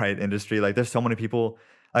in the right industry. Like there's so many people.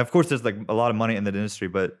 Of course, there's like a lot of money in that industry,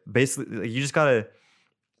 but basically, like, you just gotta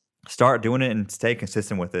start doing it and stay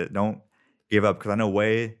consistent with it. Don't give up, because I know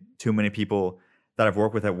way too many people that I've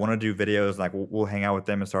worked with that want to do videos. Like we'll hang out with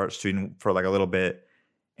them and start shooting for like a little bit,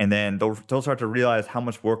 and then they'll start to realize how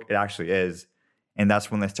much work it actually is, and that's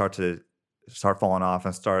when they start falling off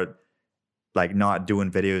and start like not doing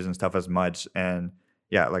videos and stuff as much. And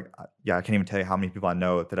yeah, like yeah, I can't even tell you how many people I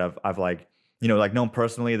know that I've like, you know, like known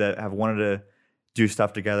personally that have wanted to do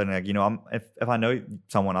stuff together. And like, you know, if I know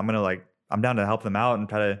someone, I'm down to help them out and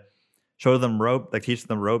try to show them like teach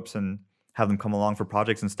them ropes and have them come along for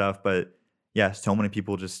projects and stuff. But yeah, so many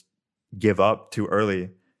people just give up too early.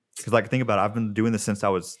 Because like think about it, I've been doing this since I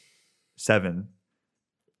was 7,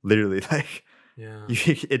 literally. Like Yeah.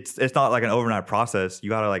 it's not like an overnight process. You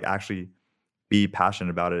gotta like actually be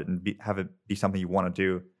passionate about it and have it be something you want to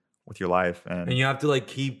do with your life. And you have to like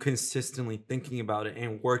keep consistently thinking about it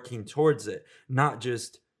and working towards it, not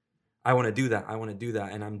just I want to do that,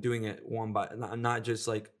 and I'm doing it one by not just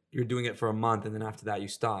like you're doing it for a month and then after that you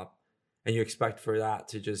stop and you expect for that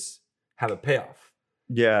to just have a payoff.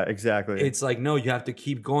 Yeah, exactly. It's like no, you have to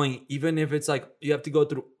keep going, even if it's like you have to go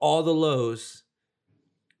through all the lows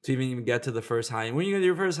to even get to the first high. And when you get to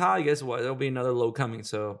your first high, guess what? There'll be another low coming.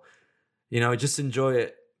 So, just enjoy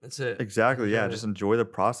it. That's it. Exactly. Yeah. Just enjoy the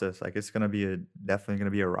process. Like it's gonna be definitely gonna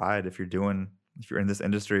be a ride if you're in this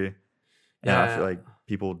industry. And I feel like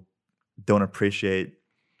people don't appreciate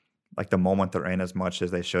like the moment they're in as much as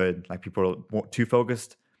they should. Like people are too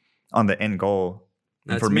focused on the end goal.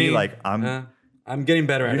 And That's for me, like I'm getting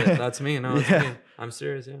better at it. That's me. No, it's me. I'm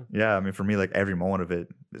serious. Yeah. Yeah. I mean, for me, like every moment of it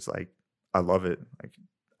is like I love it. Like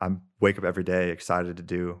I wake up every day excited to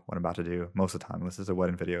do what I'm about to do most of the time. Unless there's a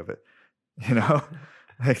wedding video of it, you know.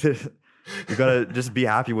 Like you gotta just be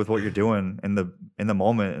happy with what you're doing in the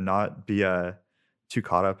moment and not be too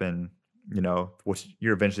caught up in what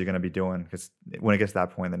you're eventually gonna be doing. Because when it gets to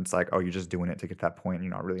that point, then it's like, oh, you're just doing it to get to that point. And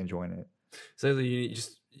you're not really enjoying it. So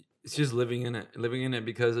it's just living in it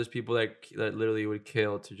because there's people that literally would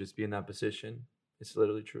kill to just be in that position. It's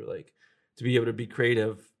literally true. Like to be able to be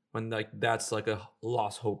creative when like that's like a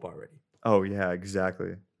lost hope already. Oh yeah,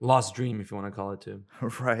 exactly. Lost dream, if you want to call it too.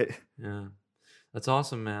 Right. Yeah. That's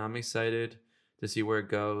awesome, man. I'm excited to see where it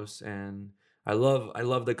goes. And I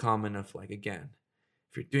love the comment of like, again,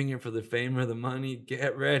 if you're doing it for the fame or the money,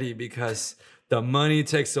 get ready because the money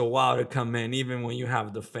takes a while to come in, even when you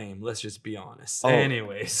have the fame. Let's just be honest. Oh,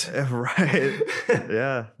 anyways. Right.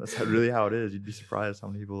 Yeah. That's really how it is. You'd be surprised how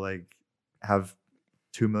many people like have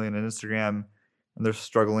 2 million on Instagram and they're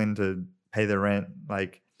struggling to pay their rent.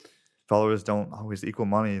 Like followers don't always equal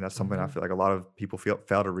money. That's something I feel like a lot of people fail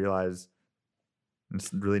to realize.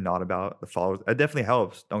 It's really not about the followers. It definitely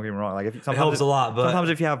helps. Don't get me wrong. Like it helps a lot, but sometimes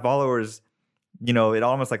if you have followers, it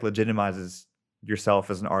almost like legitimizes yourself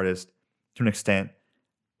as an artist to an extent.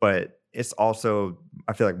 But it's also,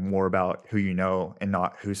 I feel like, more about who you know and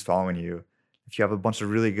not who's following you. If you have a bunch of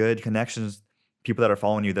really good connections, people that are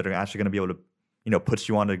following you that are actually going to be able to, put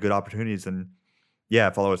you onto good opportunities, and yeah,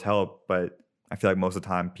 followers help. But I feel like most of the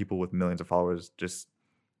time, people with millions of followers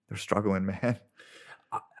they're struggling, man.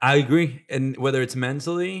 I agree, and whether it's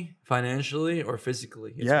mentally, financially, or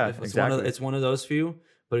physically, exactly. It's one of those few,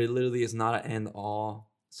 but it literally is not an end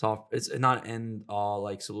all It's not an end all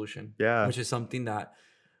like solution. Yeah, which is something that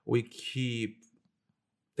we keep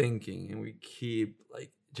thinking and we keep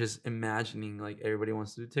like just imagining. Like everybody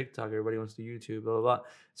wants to do TikTok, everybody wants to do YouTube, blah blah blah.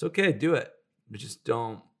 It's okay, do it, but just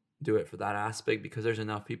don't do it for that aspect because there's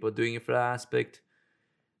enough people doing it for that aspect.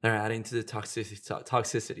 They're adding to the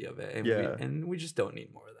toxicity of it. And we just don't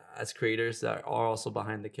need more of that as creators that are also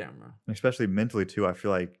behind the camera. Especially mentally too. I feel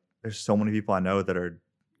like there's so many people I know that are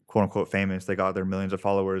quote unquote famous. They got their millions of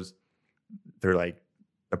followers. They're like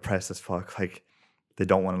depressed as fuck. Like they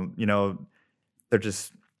don't want to, they're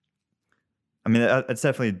just, I mean, it's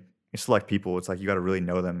definitely select people. It's like you got to really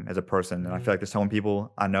know them as a person. And I feel like there's so many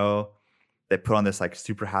people I know that put on this like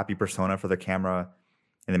super happy persona for the camera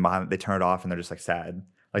and then behind it, they turn it off and they're just like sad.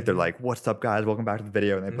 Like they're like, "What's up, guys? Welcome back to the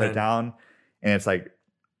video." And they put it down, and it's like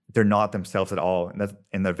they're not themselves at all. And that's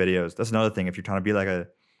in their videos. That's another thing. If you're trying to be like a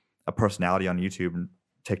personality on YouTube and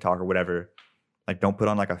TikTok or whatever, like don't put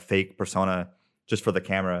on like a fake persona just for the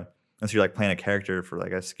camera. Unless you're like playing a character for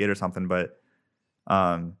like a skit or something. But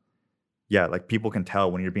yeah, like people can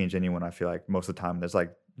tell when you're being genuine. I feel like most of the time, there's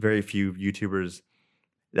like very few YouTubers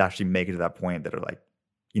that actually make it to that point that are like,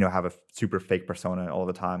 have a super fake persona all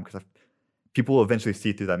the time because people will eventually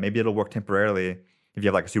see through that. Maybe it'll work temporarily if you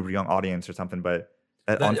have like a super young audience or something, but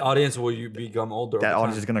that audience will you become older. That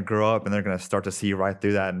audience is gonna grow up and they're gonna start to see right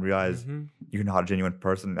through that and realize you're not a genuine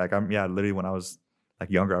person. Like literally when I was like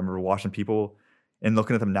younger, I remember watching people and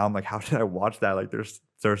looking at them now. I'm like, how did I watch that? Like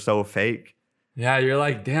they're so fake. Yeah, you're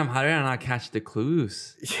like, damn, how did I not catch the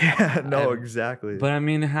clues? Yeah, no, exactly. But I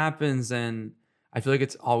mean, it happens, and I feel like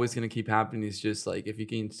it's always gonna keep happening. It's just like if you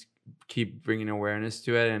can keep bringing awareness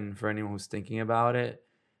to it, and for anyone who's thinking about it,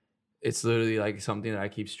 it's literally like something that I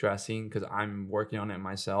keep stressing because I'm working on it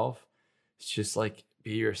myself. It's just like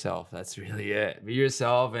be yourself. That's really it. Be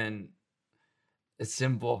yourself, and it's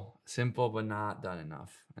simple, but not done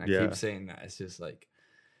enough. And I keep saying that. It's just like,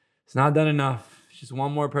 it's not done enough. Just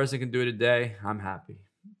one more person can do it a day. I'm happy.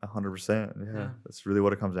 100%. Yeah. That's really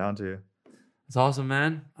what it comes down to. It's awesome,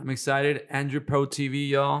 man. I'm excited. AndrewProTV,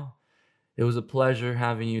 y'all. It was a pleasure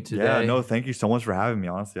having you today. Yeah, no, thank you so much for having me.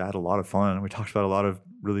 Honestly, I had a lot of fun. We talked about a lot of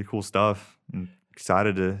really cool stuff. I'm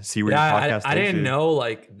excited to see where your podcast I didn't know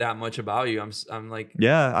like that much about you. I'm like,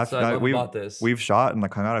 yeah, I love about this. We've shot and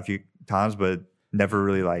like hung out a few times, but never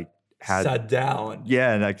really like sat down.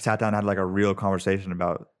 Yeah, and like sat down and had like a real conversation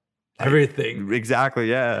about like, everything. Exactly,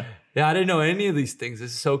 yeah. Yeah, I didn't know any of these things.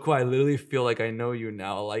 This is so cool. I literally feel like I know you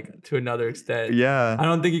now, like to another extent. Yeah. I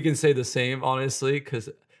don't think you can say the same, honestly, because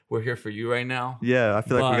we're here for you right now. Yeah, I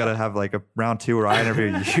feel like we got to have like a round 2 where I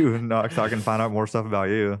interview you so I can find out more stuff about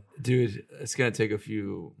you. Dude, it's going to take a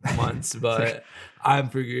few months, but I'm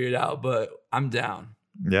figuring it out. But I'm down.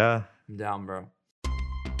 Yeah. I'm down, bro.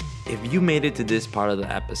 If you made it to this part of the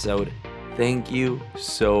episode, thank you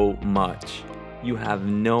so much. You have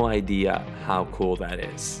no idea how cool that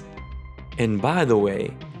is. And by the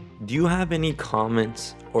way, do you have any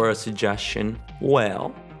comments or a suggestion?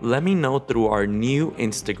 Well, let me know through our new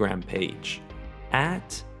Instagram page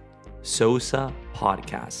at Sosa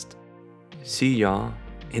Podcast. See y'all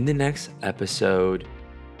in the next episode.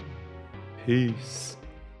 Peace.